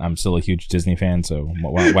obviously I'm still a huge Disney fan. So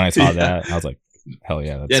when I saw that, I was like, hell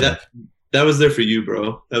yeah, that was there for you,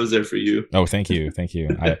 bro. That was there for you. Oh, thank you.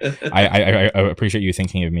 I appreciate you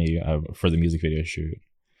thinking of me for the music video shoot.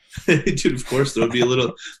 Dude, of course there'll be a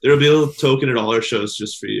little token at all our shows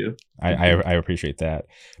just for you. I appreciate that.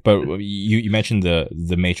 But you mentioned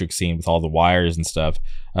the Matrix scene with all the wires and stuff.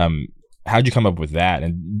 How'd you come up with that?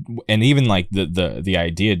 And even like the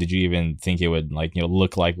idea, did you even think it would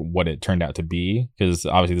look like what it turned out to be? Because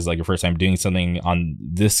obviously this is like your first time doing something on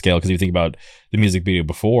this scale. Because if you think about the music video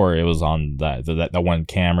before, it was on that one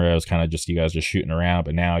camera. It was kind of just you guys just shooting around.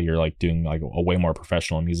 But now you're like doing like a way more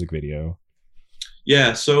professional music video.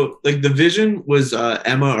 Yeah, so like the vision was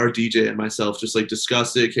Emma, our DJ, and myself just like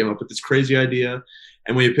discussed it, came up with this crazy idea,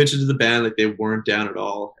 and we pitched it to the band. Like they weren't down at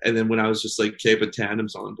all. And then when I was just like, okay, but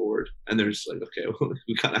Tandem's on board, and they're just like, okay, well,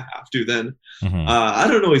 we kind of have to then. I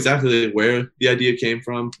don't know exactly where the idea came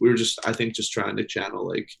from. We were just, I think, just trying to channel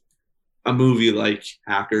like a movie like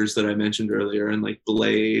Hackers that I mentioned earlier, and like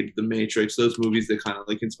Blade, The Matrix, those movies that kind of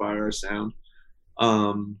like inspire our sound.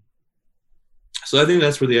 So I think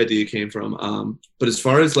that's where the idea came from. But as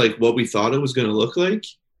far as like what we thought it was going to look like,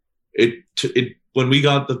 it when we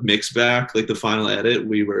got the mix back, like the final edit,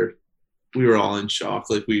 we were all in shock.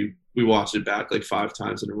 Like we watched it back like 5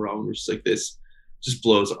 times in a row, and we're just like, this just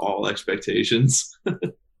blows all expectations.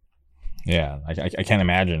 Yeah, I can't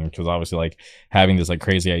imagine, because obviously like having this like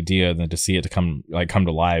crazy idea and then to see it to come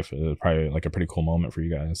to life is probably like a pretty cool moment for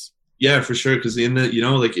you guys. Yeah, for sure. Because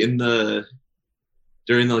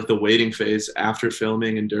during the waiting phase after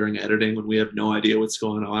filming and during editing, when we have no idea what's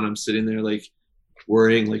going on, I'm sitting there like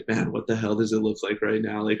worrying, like, man, what the hell does it look like right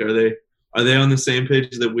now? Like, are they on the same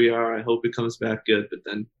page that we are? I hope it comes back good. But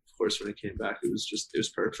then, of course, when it came back, it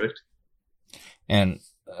was perfect. And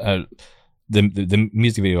the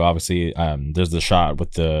music video, obviously, there's the shot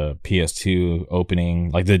with the PS2 opening,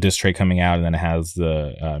 like the disc tray coming out, and then it has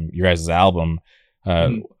the your guys' album.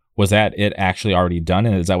 Was that it actually already done,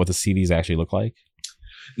 and is that what the CDs actually look like?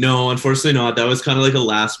 No, unfortunately not. That was kind of like a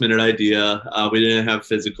last minute idea. We didn't have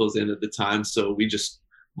physicals in at the time, so we just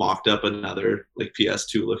mocked up another like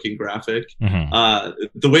PS2 looking graphic.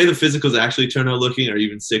 The way the physicals actually turn out looking are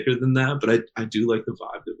even sicker than that, but I do like the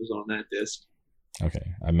vibe that was on that disc.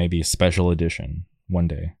 Okay, maybe a special edition one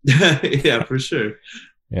day. Yeah, for sure.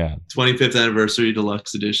 Yeah, 25th anniversary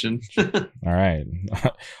deluxe edition. All right,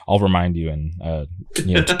 I'll remind you in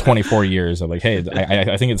 24 years. I'm like, hey,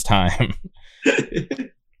 I think it's time.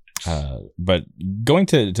 But going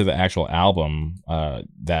to the actual album,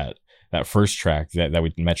 that first track that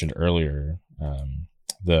we mentioned earlier,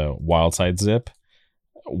 the Wild Side Zip,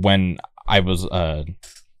 when I was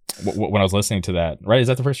listening to that, right? Is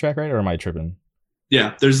that the first track, right? Or am I tripping?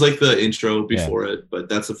 Yeah, there's like the intro before it, but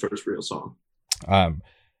that's the first real song. When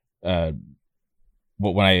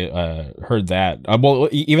I heard that, well,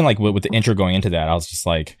 even like with the intro going into that, I was just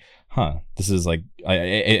like, huh, this is like,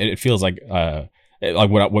 it feels like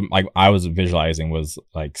what I was visualizing was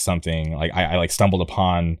like something like I like stumbled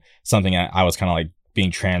upon something. I was kind of like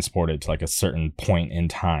being transported to like a certain point in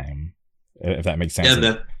time, if that makes sense.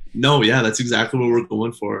 Yeah, that's exactly what we're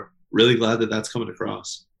going for. Really glad that that's coming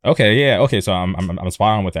across. Okay, yeah, okay, so I'm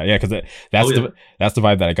spot on with that, yeah, because that's the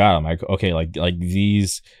vibe that I got. I'm like, okay, like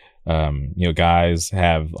these guys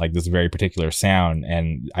have like this very particular sound,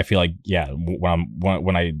 and I feel like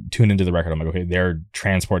when I tune into the record, I'm like, okay, they're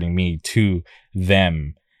transporting me to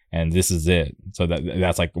them, and this is it. So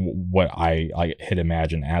that's like what I had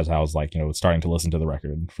imagined as I was like starting to listen to the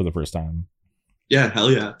record for the first time. Yeah,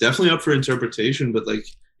 hell yeah, definitely up for interpretation, but like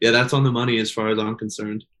yeah, that's on the money as far as I'm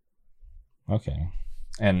concerned. Okay,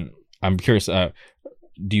 and I'm curious,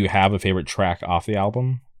 do you have a favorite track off the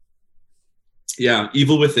album? Yeah,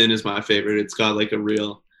 Evil Within is my favorite. It's got like a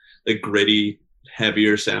real like gritty,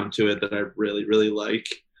 heavier sound to it that I really, really like.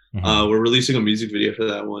 Mm-hmm. We're releasing a music video for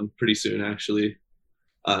that one pretty soon, actually.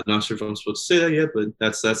 Not sure if I'm supposed to say that yet, but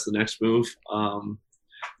that's the next move.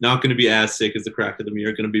 Not going to be as sick as The Crack of the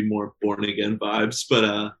Mirror. Going to be more Born Again vibes,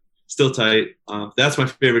 but still tight. That's my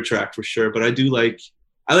favorite track for sure. But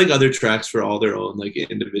I like other tracks for all their own like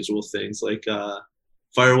individual things. Like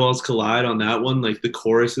Firewalls Collide on that one. Like the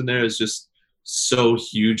chorus in there is just so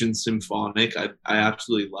huge and symphonic. I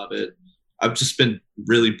absolutely love it. I've just been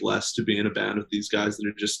really blessed to be in a band with these guys that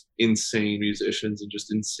are just insane musicians and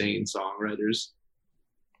just insane songwriters.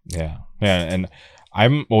 Yeah, and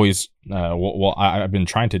I'm always I've been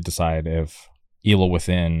trying to decide if Evil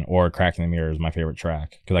Within or Crack in the Mirror is my favorite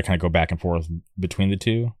track, because I kind of go back and forth between the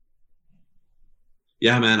two.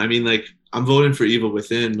 Yeah, man. I mean, like I'm voting for Evil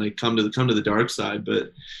Within. Like come to the dark side,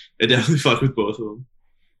 but I definitely fuck with both of them.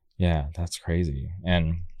 Yeah, that's crazy.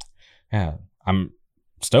 And yeah, I'm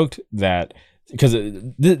stoked that, because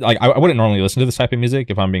like I wouldn't normally listen to this type of music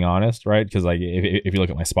if I'm being honest, right? Because like if you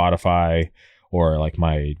look at my Spotify or like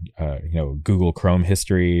my Google Chrome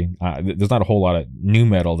history, there's not a whole lot of new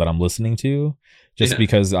metal that I'm listening to, just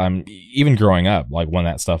because I'm even growing up, like when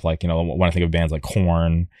that stuff, like when I think of bands like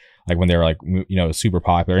Korn, like when they were like super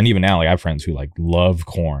popular, and even now like I have friends who like love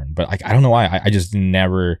Korn, but like I don't know why I just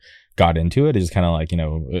never got into it. It's just kind of like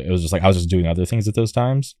it was just like I was just doing other things at those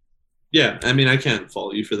times. Yeah, I mean I can't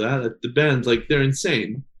fault you for that. The bands, like they're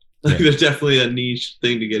insane. Like they're definitely a niche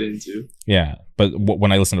thing to get into. Yeah, but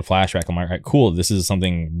when I listen to Flashback, I'm like, all right, cool, this is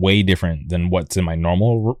something way different than what's in my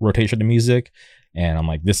normal rotation of music, and I'm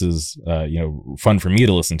like, this is fun for me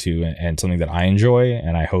to listen to, and something that I enjoy,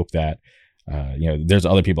 and I hope that there's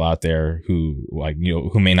other people out there who like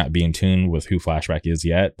who may not be in tune with who Flashback is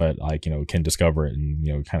yet, but like can discover it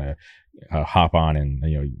and kind of hop on and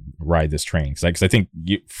ride this train, because I think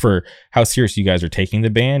for how serious you guys are taking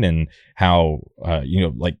the band and how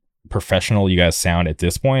like professional you guys sound at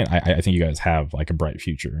this point, I think you guys have like a bright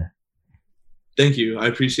future. Thank you, I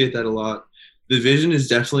appreciate that a lot. The vision is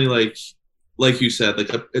definitely like you said, like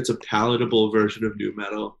it's a palatable version of new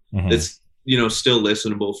metal. Mm-hmm. It's still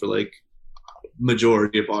listenable for like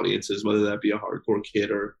majority of audiences, whether that be a hardcore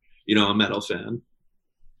kid or a metal fan.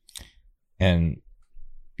 And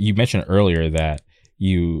you mentioned earlier that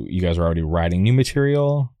you guys are already writing new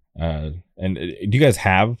material, and do you guys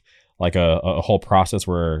have like a whole process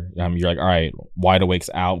where you're like, all right, Wide Awake's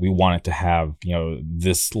out, we want it to have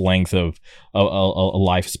this length of a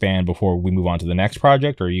lifespan before we move on to the next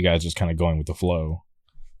project, or are you guys just kind of going with the flow?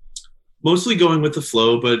 Mostly going with the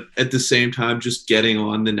flow, but at the same time just getting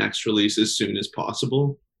on the next release as soon as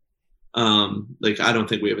possible. Like I don't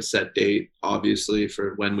think we have a set date obviously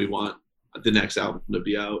for when we want the next album to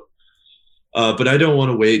be out, but I don't want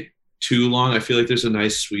to wait too long. I feel like there's a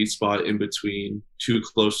nice sweet spot in between too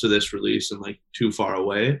close to this release and like too far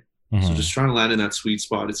away. Mm-hmm. So just trying to land in that sweet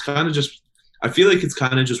spot. It's kind of just, I feel like it's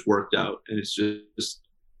kind of just worked out, and it's just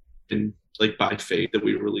been like by fate that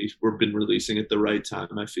we've been releasing at the right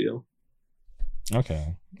time, I feel.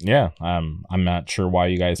 Okay. Yeah. I'm not sure why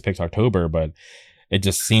you guys picked October, but it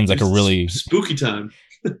just seems like a really spooky time.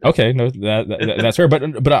 Okay. No, that's fair.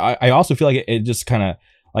 But I also feel like it just kind of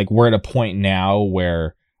like we're at a point now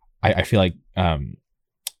where I feel like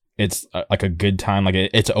it's like a good time. Like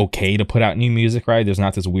it's okay to put out new music, right? There's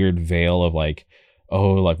not this weird veil of like,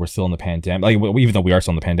 oh, like we're still in the pandemic. Like even though we are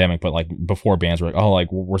still in the pandemic, but like before bands were like, oh, like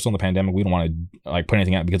we're still in the pandemic, we don't want to like put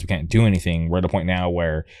anything out because we can't do anything. We're at a point now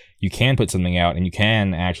where you can put something out and you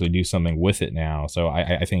can actually do something with it now. So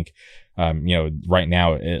I think right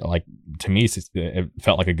now, it, like to me, it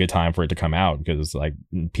felt like a good time for it to come out, because like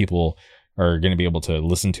people are going to be able to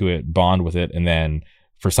listen to it, bond with it, and then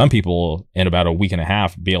for some people in about a week and a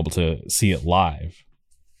half be able to see it live.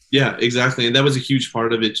 Yeah, exactly. And that was a huge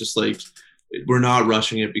part of it. Just like, we're not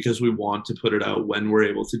rushing it because we want to put it out when we're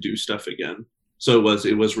able to do stuff again. So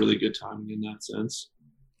it was really good timing in that sense.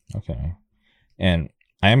 Okay. And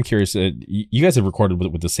I am curious, you guys have recorded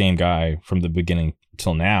with the same guy from the beginning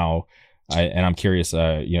till now. And I'm curious,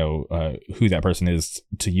 who that person is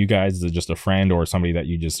to you guys. Is it just a friend or somebody that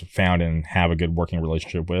you just found and have a good working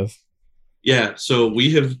relationship with? Yeah. So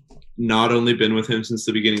we have not only been with him since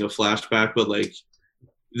the beginning of Flashback, but like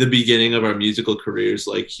the beginning of our musical careers.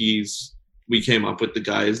 Like we came up with the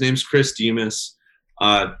guy. His name's Chris Demas.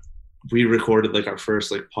 We recorded like our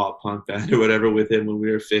first like pop punk band or whatever with him when we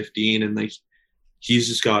were 15, and like he's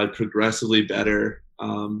just got progressively better.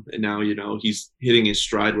 And now, you know, he's hitting his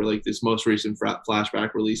stride where like this most recent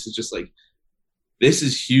Flashback release is just like, this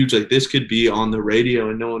is huge. Like this could be on the radio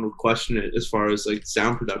and no one would question it as far as like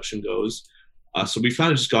sound production goes. So we've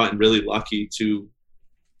kind of just gotten really lucky to,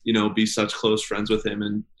 you know, be such close friends with him,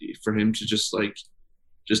 and for him to just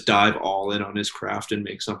dive all in on his craft and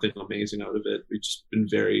make something amazing out of it. We've just been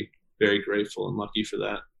very, very grateful and lucky for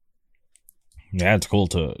that. Yeah, it's cool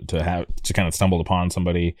to kind of stumble upon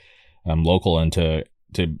somebody local, and to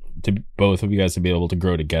both of you guys to be able to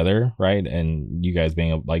grow together, right? And you guys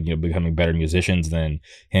being like, you know, becoming better musicians than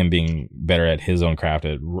him being better at his own craft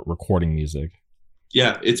at recording music.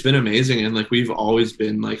 Yeah, it's been amazing, and like we've always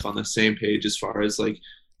been like on the same page as far as like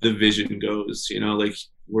the vision goes, you know, like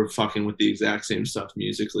we're fucking with the exact same stuff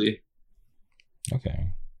musically. Okay,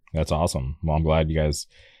 that's awesome. Well, I'm glad you guys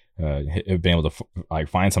have been able to like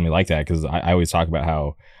find something like that, because I always talk about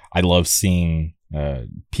how I love seeing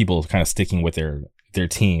people kind of sticking with their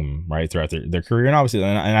team right throughout their career, and obviously,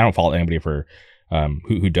 and I don't fault anybody for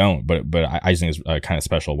who don't, but I just think it's kind of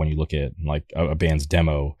special when you look at like a band's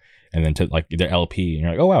demo and then to like their LP, and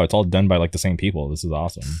you're like, oh wow, it's all done by like the same people. This is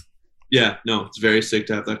awesome. Yeah, no, it's very sick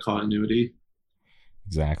to have that continuity.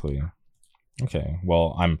 Exactly. Okay,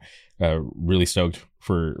 well, I'm really stoked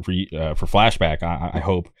for Flashback. I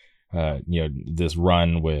hope you know, this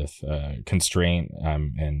run with Constraint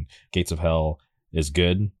and Gates of Hell is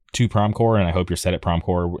good to Promcore, and I hope you're set at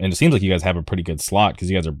Promcore. And it seems like you guys have a pretty good slot because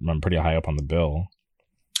you guys are pretty high up on the bill.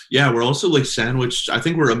 Yeah, we're also like sandwiched. I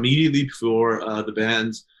think we're immediately before the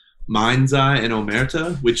bands Mind's Eye and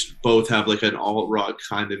Omerta, which both have like an alt rock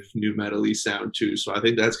kind of new metal-y sound too. So I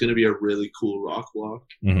think that's going to be a really cool rock block.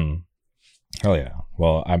 Mm-hmm. Hell yeah!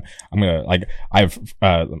 Well, I'm gonna like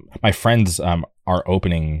my friends are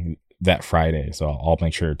opening that Friday, so I'll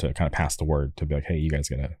make sure to kind of pass the word to be like, hey, you guys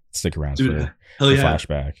gotta stick around for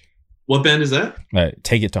Flashback. What band is that?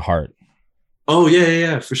 Take It to Heart. Oh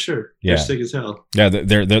yeah, for sure. Yeah. They're sick as hell. Yeah,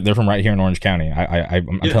 they're from right here in Orange County.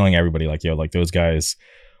 I'm telling everybody like, yo, like those guys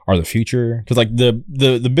are the future, because like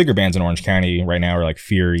the bigger bands in Orange County right now are like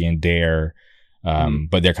Fury and Dare,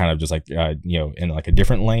 but they're kind of just like you know, in like a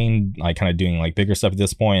different lane, like kind of doing like bigger stuff at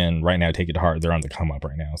this point. And right now, Take It to Heart, they're on the come up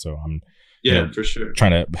right now. So I'm for sure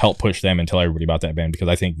trying to help push them and tell everybody about that band, because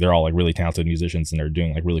I think they're all like really talented musicians and they're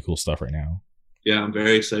doing like really cool stuff right now. Yeah, I'm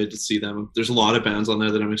very excited to see them. There's a lot of bands on there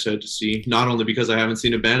that I'm excited to see, not only because I haven't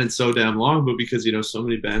seen a band in so damn long, but because, you know, so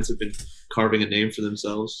many bands have been carving a name for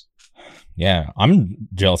themselves. Yeah, I'm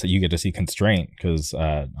jealous that you get to see Constraint, because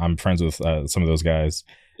I'm friends with some of those guys.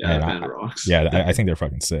 Yeah, that band rocks. Yeah, I think they're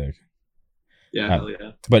fucking sick. Yeah, hell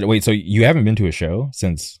yeah. But wait, so you haven't been to a show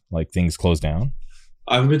since like things closed down?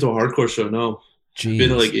 I haven't been to a hardcore show, no. Jeez. I've been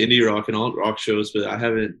to like indie rock and alt rock shows, but I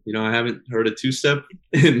haven't heard a two-step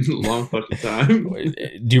in a long fucking time.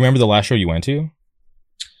 Do you remember the last show you went to?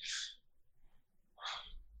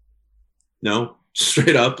 No,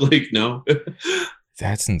 straight up, like no.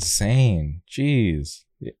 That's insane. Jeez,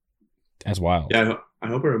 that's wild. Yeah, I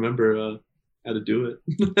hope I remember how to do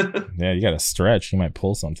it. Yeah, you got to stretch. You might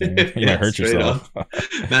pull something. You might hurt yourself.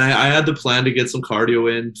 Man, I had the plan to get some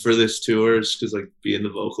cardio in for this tour, just because like being the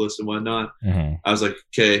vocalist and whatnot. Mm-hmm. I was like,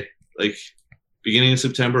 okay, like beginning of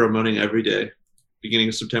September, I'm running every day. Beginning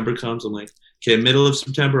of September comes, I'm like, okay, middle of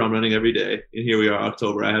September, I'm running every day. And here we are,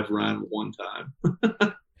 October. I have run one time.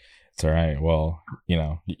 It's all right. Well, you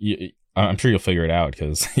know, I'm sure you'll figure it out,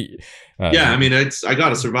 because yeah, I mean, I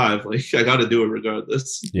gotta survive. Like I gotta do it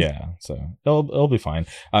regardless. Yeah, so it'll be fine.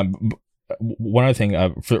 One other thing,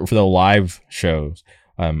 for the live shows,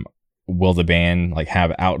 will the band like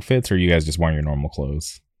have outfits, or are you guys just wearing your normal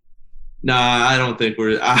clothes? Nah, I don't think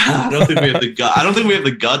we have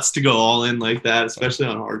the guts to go all in like that, especially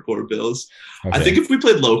on hardcore bills. Okay. I think if we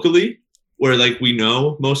played locally, where like we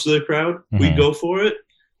know most of the crowd, we'd go for it.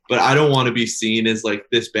 But I don't want to be seen as like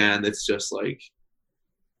this band that's just like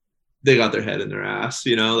they got their head in their ass,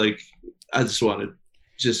 you know. Like I just want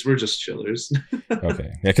to we're just chillers.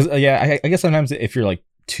 Okay, yeah, because I guess sometimes if you're like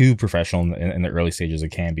too professional in the early stages, it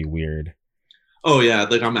can be weird. Oh yeah,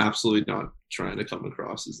 like I'm absolutely not trying to come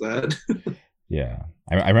across as that. Yeah,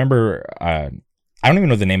 I remember. I don't even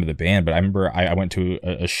know the name of the band, but I remember I went to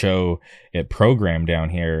a show at Program down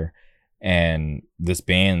here, and this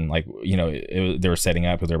band, like, you know, they were setting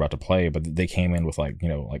up because they're about to play, but they came in with like, you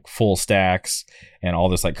know, like full stacks and all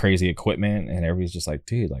this like crazy equipment, and everybody's just like,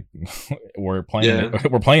 dude, like we're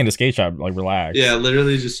playing the skate shop, like relax. Yeah,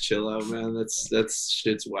 literally just chill out, man. That's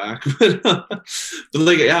shit's whack. But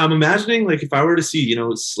like, yeah, I'm imagining like if I were to see, you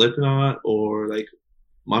know, Slipknot or like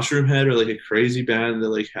Mushroomhead or like a crazy band that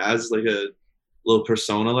like has like a little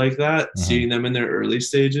persona like that, seeing them in their early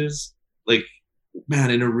stages, like,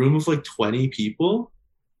 man, in a room of like 20 people,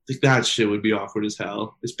 like that shit would be awkward as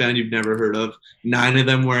hell. This band you've never heard of, 9 of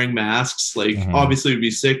them wearing masks, like obviously it'd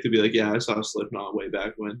be sick to be like, yeah, I saw Slipknot way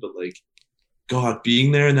back when, but like, God,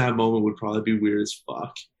 being there in that moment would probably be weird as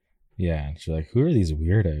fuck. Yeah, and she's like, who are these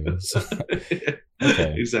weirdos?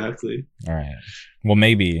 Okay. Exactly. All right. Well,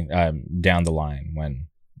 maybe down the line when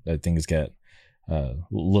things get a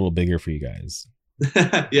little bigger for you guys.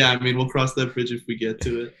 Yeah, I mean, we'll cross that bridge if we get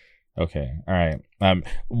to it. Okay. All right.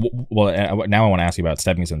 Well, now I want to ask you about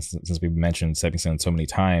Stepping Stones, since we've mentioned Stepping Stones so many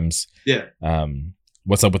times. Yeah.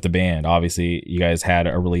 What's up with the band? Obviously, you guys had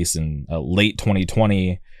a release in late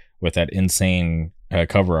 2020 with that insane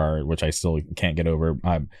cover art, which I still can't get over.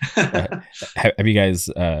 Have you guys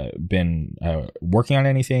been working on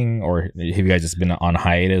anything, or have you guys just been on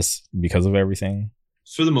hiatus because of everything?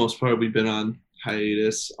 For the most part, we've been on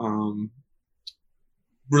hiatus.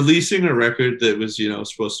 Releasing a record that was, you know,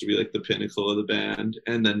 supposed to be like the pinnacle of the band,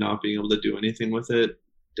 and then not being able to do anything with it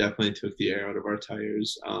definitely took the air out of our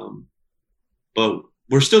tires. But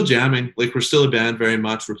we're still jamming. Like, we're still a band very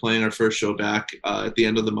much. We're playing our first show back at the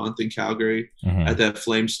end of the month in Calgary at that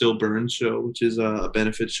Flame Still Burns show, which is a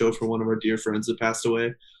benefit show for one of our dear friends that passed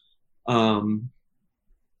away. But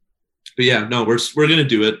yeah, no, we're gonna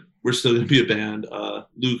do it. We're still gonna be a band.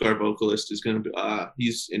 Luke, our vocalist, is gonna be.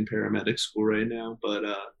 He's in paramedic school right now, but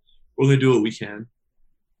we're gonna do what we can.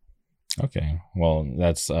 Okay, well,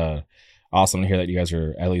 that's awesome to hear that you guys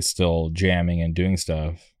are at least still jamming and doing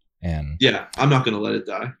stuff. And yeah, I'm not gonna let it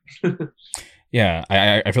die. Yeah,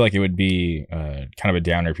 I feel like it would be kind of a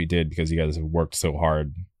downer if you did, because you guys have worked so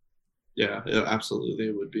hard. Yeah, absolutely,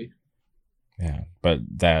 it would be. Yeah, but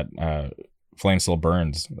that Flame Still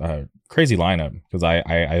Burns, crazy lineup, because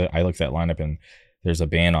I looked at that lineup and there's a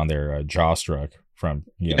band on there, Jawstruck, from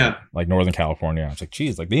like Northern California. I was like,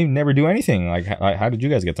 geez, like they never do anything. Like, how did you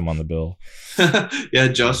guys get them on the bill? Yeah,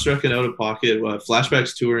 Jawstruck and Out of Pocket.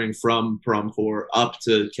 Flashbacks touring from Promcore up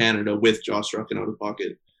to Canada with Jawstruck and Out of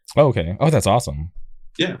Pocket. Oh, okay. Oh, that's awesome.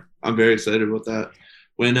 Yeah, I'm very excited about that.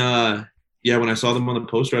 When I saw them on the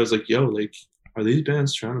poster, I was like, yo, like, are these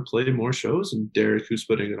bands trying to play more shows? And Derek, who's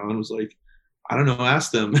putting it on, was like, I don't know,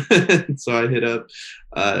 ask them. So I hit up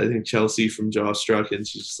I think Chelsea from Jawstruck, and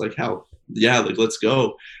she's just like, hell yeah, like, let's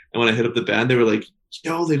go. And when I hit up the band, they were like,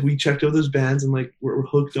 yo, like, we checked out those bands and like we're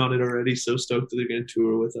hooked on it already. So stoked that they're gonna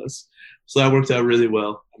tour with us. So that worked out really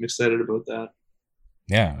well. I'm excited about that.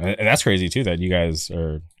 Yeah, and that's crazy too, that you guys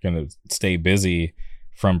are gonna stay busy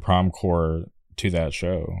from Promcore to that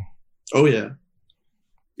show. Oh yeah.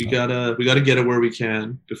 We gotta get it where we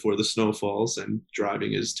can before the snow falls, and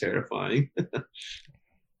driving is terrifying.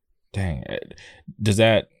 Dang, does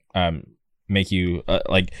that make you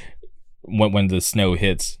like when the snow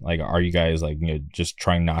hits? Like, are you guys like, you know, just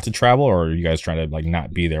trying not to travel, or are you guys trying to like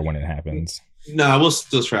not be there when it happens? No, we'll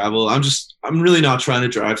still travel. I'm really not trying to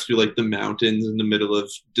drive through like the mountains in the middle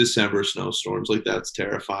of December snowstorms. Like, that's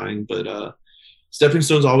terrifying. But Stepping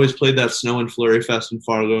Stones always played that Snow and Flurry Fest in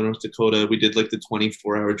Fargo, North Dakota. We did like the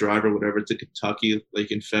 24-hour drive or whatever to Kentucky,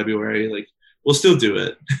 like in February. Like, we'll still do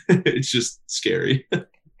it. It's just scary.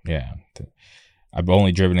 Yeah, I've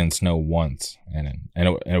only driven in snow once, and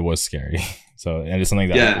it was scary. So, and it's something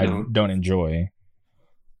that I don't enjoy.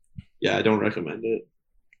 Yeah, I don't recommend it.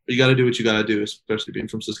 But you got to do what you got to do, especially being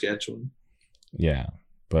from Saskatchewan. Yeah,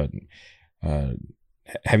 but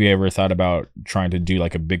have you ever thought about trying to do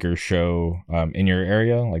like a bigger show in your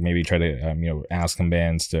area? Like, maybe try to ask some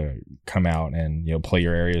bands to come out and, you know, play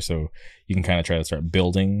your area, so you can kind of try to start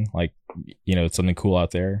building like, you know, something cool out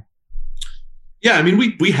there. Yeah, I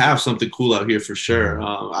mean, we have something cool out here for sure.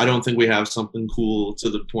 I don't think we have something cool to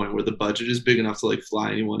the point where the budget is big enough to like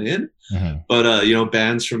fly anyone in. But you know,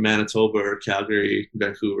 bands from Manitoba or Calgary,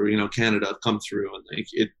 Vancouver, you know, Canada come through, and like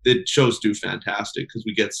it shows do fantastic because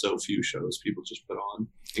we get so few shows. People just put on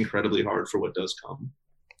incredibly hard for what does come.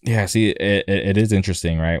 Yeah, see, it is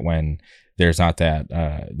interesting, right? When there's not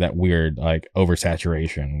that weird like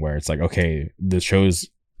oversaturation where it's like, okay, this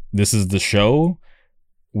is the show.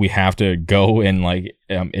 We have to go and like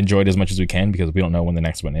enjoy it as much as we can, because we don't know when the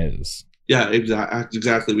next one is. Yeah,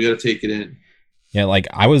 exactly. We got to take it in. Yeah, like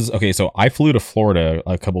so I flew to Florida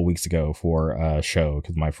a couple weeks ago for a show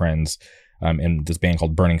because my friends and this band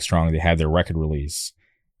called Burning Strong. They had their record release,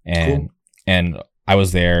 and Cool. and I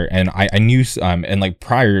was there, and I knew, and like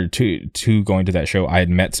prior to going to that show, I had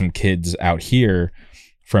met some kids out here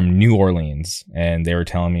from New Orleans, and they were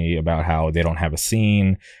telling me about how they don't have a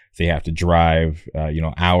scene. They have to drive,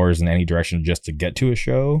 hours in any direction just to get to a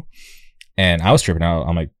show. And I was tripping out.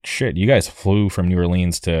 I'm like, shit, you guys flew from New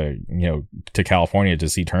Orleans to California to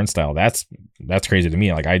see Turnstile. That's crazy to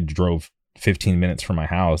me. Like, I drove 15 minutes from my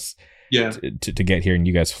house Yeah. to get here, and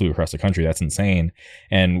you guys flew across the country. That's insane.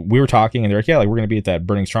 And we were talking, and they're like, yeah, like, we're going to be at that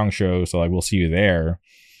Burning Strong show, so like, we'll see you there.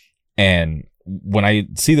 And when I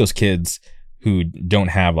see those kids who don't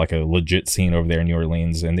have like a legit scene over there in New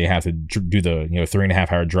Orleans, and they have to do the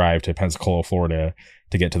 3.5 hour drive to Pensacola, Florida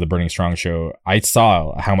to get to the Burning Strong show, I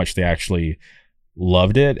saw how much they actually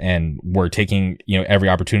loved it and were taking every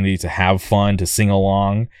opportunity to have fun, to sing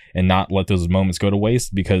along, and not let those moments go to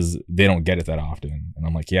waste, because they don't get it that often. And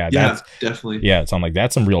I'm like, that's definitely. Yeah, so I'm like,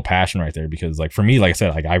 that's some real passion right there. Because like for me, like I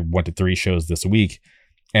said, like I went to 3 shows this week,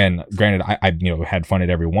 and granted, I had fun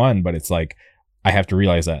at every one, but it's like, I have to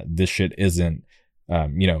realize that this shit isn't, I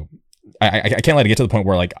can't let it get to the point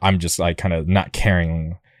where like I'm just like kind of not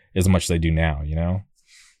caring as much as I do now,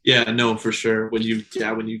 Yeah, no, for sure. When you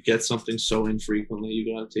get something so infrequently,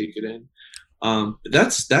 you gotta take it in.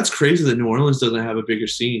 That's crazy that New Orleans doesn't have a bigger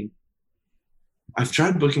scene. I've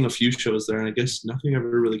tried booking a few shows there, and I guess nothing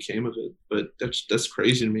ever really came of it. But that's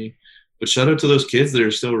crazy to me. But shout out to those kids that are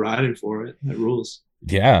still riding for it. That rules.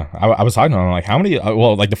 Yeah, I was talking to them, like, how many,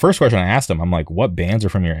 well, like the first question I asked them, I'm like, what bands are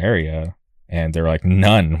from your area? And they're like,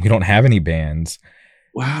 none. We don't have any bands.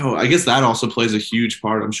 Wow, I guess that also plays a huge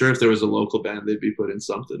part. I'm sure if there was a local band, they'd be putting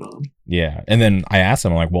something on. Yeah, and then I asked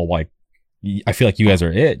them, I'm like, well, like, I feel like you guys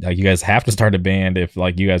are it. Like, you guys have to start a band if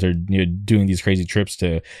like you guys are doing these crazy trips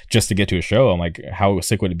just to get to a show. I'm like, how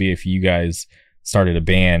sick would it be if you guys started a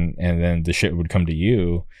band and then the shit would come to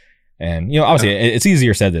you? And obviously it's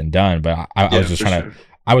easier said than done, but I was just trying to.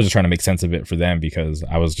 I was just trying to make sense of it for them, because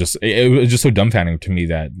I was just, it was just so dumbfounding to me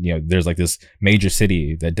that there's like this major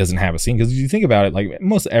city that doesn't have a scene. Because you think about it, like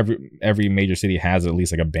most every major city has at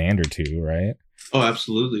least like a band or two, right? Oh,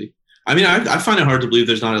 absolutely. I mean, I find it hard to believe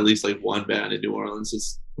there's not at least like one band in New Orleans.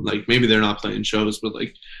 It's like, maybe they're not playing shows, but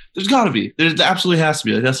like there's got to be. There absolutely has to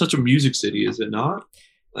be. Like, that's such a music city, is it not?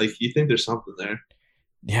 Like, you think there's something there.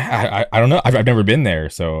 Yeah, I don't know. I've never been there,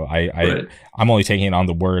 so Right. I'm only taking it on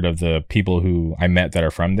the word of the people who I met that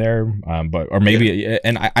are from there. Or maybe,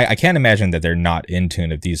 and I can't imagine that they're not in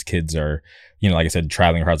tune if these kids are, like I said,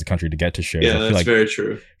 traveling across the country to get to shows. Yeah, I feel that's like, very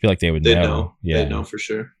true. I feel like they would know. Yeah, they'd know for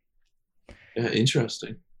sure. Yeah,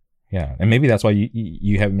 interesting. Yeah, and maybe that's why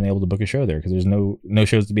you haven't been able to book a show there, because there's no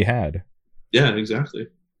shows to be had. Yeah, exactly.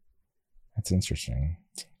 That's interesting,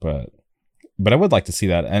 but I would like to see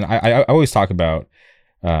that. And I always talk about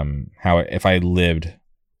how if I lived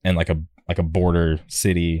in like a border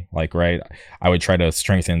city, like, right, I would try to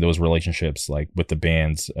strengthen those relationships like with the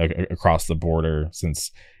bands across the border,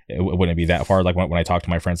 since it wouldn't be that far. Like when I talk to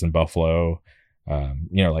my friends in Buffalo,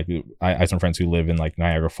 like I have some friends who live in like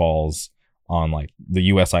Niagara Falls on like the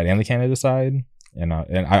US side and the Canada side, and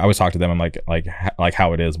I always talk to them. I'm like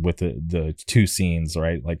how it is with the two scenes,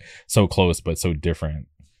 right? Like so close but so different.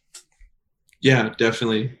 Yeah,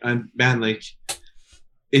 definitely. And man, like,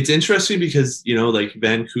 it's interesting because like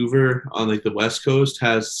Vancouver on like the West Coast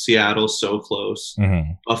has Seattle so close,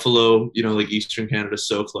 Buffalo, like Eastern Canada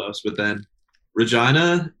so close, but then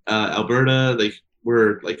Regina, Alberta, like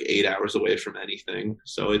we're like 8 hours away from anything.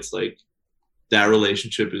 So it's like that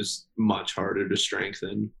relationship is much harder to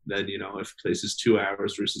strengthen than if a place is 2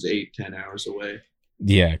 hours versus 8-10 hours away.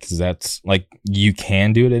 Yeah, because that's like, you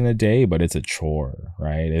can do it in a day, but it's a chore,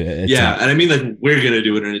 right? And I mean, like, we're gonna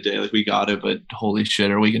do it in a day, like we got it, but holy shit,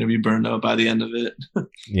 are we gonna be burned out by the end of it?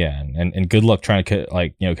 Yeah, and good luck trying to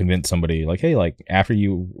convince somebody like, hey, like after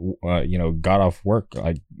you got off work,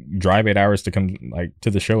 like drive 8 hours to come like to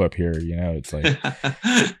the show up here. It's like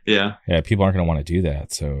yeah, people aren't gonna want to do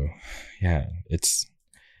that. So yeah, it's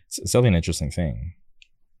definitely an interesting thing.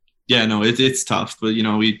 Yeah, no, it's tough, but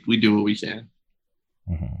we do what we can.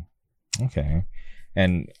 Mm-hmm. Okay,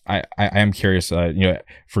 and I am curious,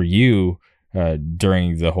 for you,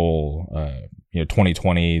 during the whole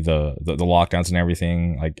 2020, the lockdowns and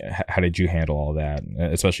everything, like how did you handle all that,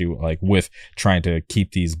 especially like with trying to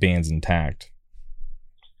keep these bands intact?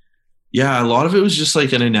 Yeah, a lot of it was just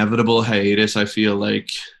like an inevitable hiatus. I feel like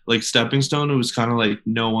Stepping Stone, it was kind of like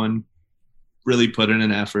no one really put in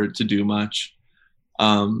an effort to do much.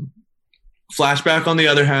 Flashback, on the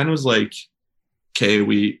other hand, was like, okay,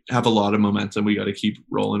 we have a lot of momentum. We got to keep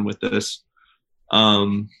rolling with this.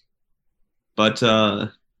 But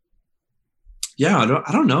yeah,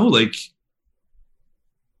 I don't know. Like,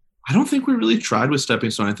 I don't think we really tried with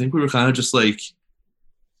Stepping Stone. I think we were kind of just like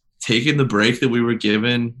taking the break that we were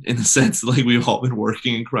given, in the sense that like we've all been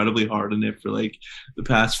working incredibly hard on it for like the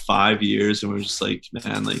past 5 years, and we're just like,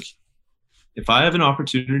 man, like if I have an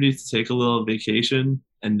opportunity to take a little vacation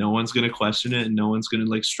and no one's gonna question it and no one's gonna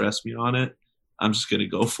like stress me on it, I'm just gonna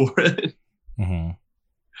go for it. Mm-hmm.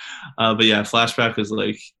 But yeah, Flashback was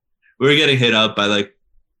like, we were getting hit up by like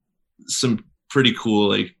some pretty cool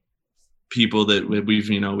like people that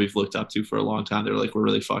we've looked up to for a long time. They're like, we're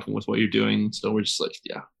really fucking with what you're doing, so we're just like,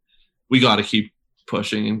 yeah, we got to keep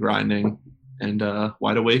pushing and grinding. And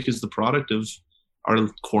Wide Awake is the product of our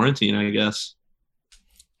quarantine, I guess.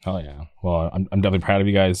 Oh yeah. Well, I'm definitely proud of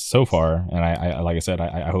you guys so far, and I like I said,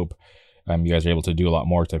 I hope you guys are able to do a lot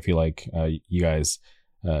more. Because I feel like you guys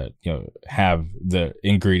have the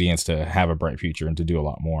ingredients to have a bright future and to do a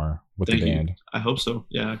lot more with the band. I hope so.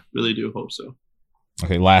 Yeah, I really do hope so.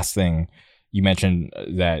 Okay, last thing. You mentioned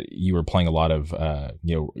that you were playing a lot of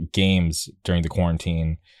games during the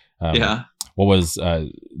quarantine. Yeah. What was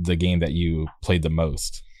the game that you played the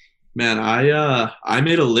most? Man, I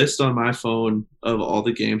made a list on my phone of all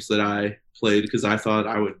the games that I played because I thought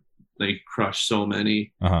I would like crush so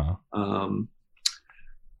many. I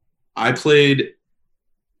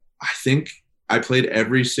think I played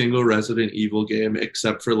every single Resident Evil game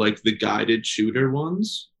except for like the guided shooter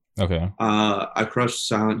ones. Okay. I crushed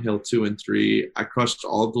Silent Hill 2 and 3. I crushed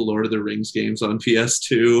all of the Lord of the Rings games on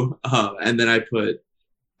PS2. And then I put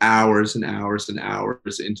hours and hours and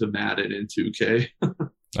hours into Madden and 2K.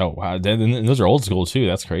 Oh, wow. Then those are old school too.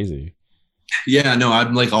 That's crazy. Yeah, no,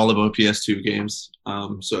 I'm like all about PS2 games.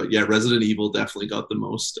 So yeah, Resident Evil definitely got the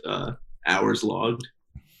most hours logged.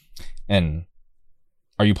 And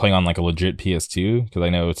are you playing on like a legit PS2? Because I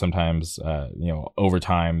know sometimes, over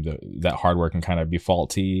time that hardware can kind of be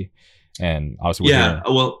faulty, and obviously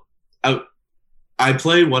well, I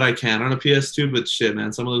play what I can on a PS2, but shit,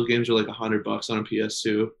 man, some of those games are like $100 on a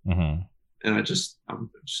PS2, and I just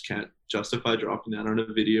can't justify dropping that on a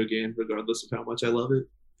video game, regardless of how much I love it.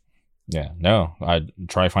 Yeah, no, I'd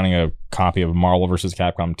try finding a copy of Marvel vs.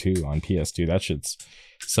 Capcom 2 on PS2. That shit's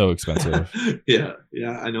so expensive. yeah,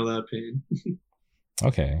 I know that pain.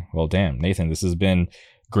 Okay, well, damn, Nathan, this has been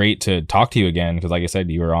great to talk to you again, because like I said,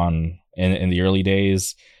 you were on in the early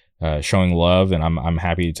days, showing love, and I'm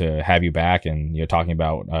happy to have you back and talking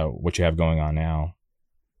about what you have going on now.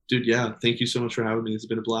 Dude, yeah, thank you so much for having me. It's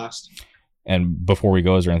been a blast. And before we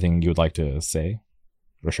go, is there anything you would like to say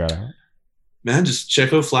or shout out? Man, just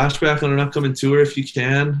check out Flashback on an upcoming tour if you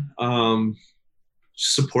can.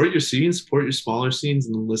 Support your scene, support your smaller scenes,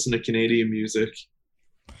 and listen to Canadian music.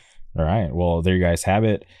 All right. Well, there you guys have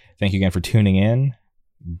it. Thank you again for tuning in.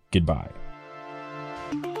 Goodbye.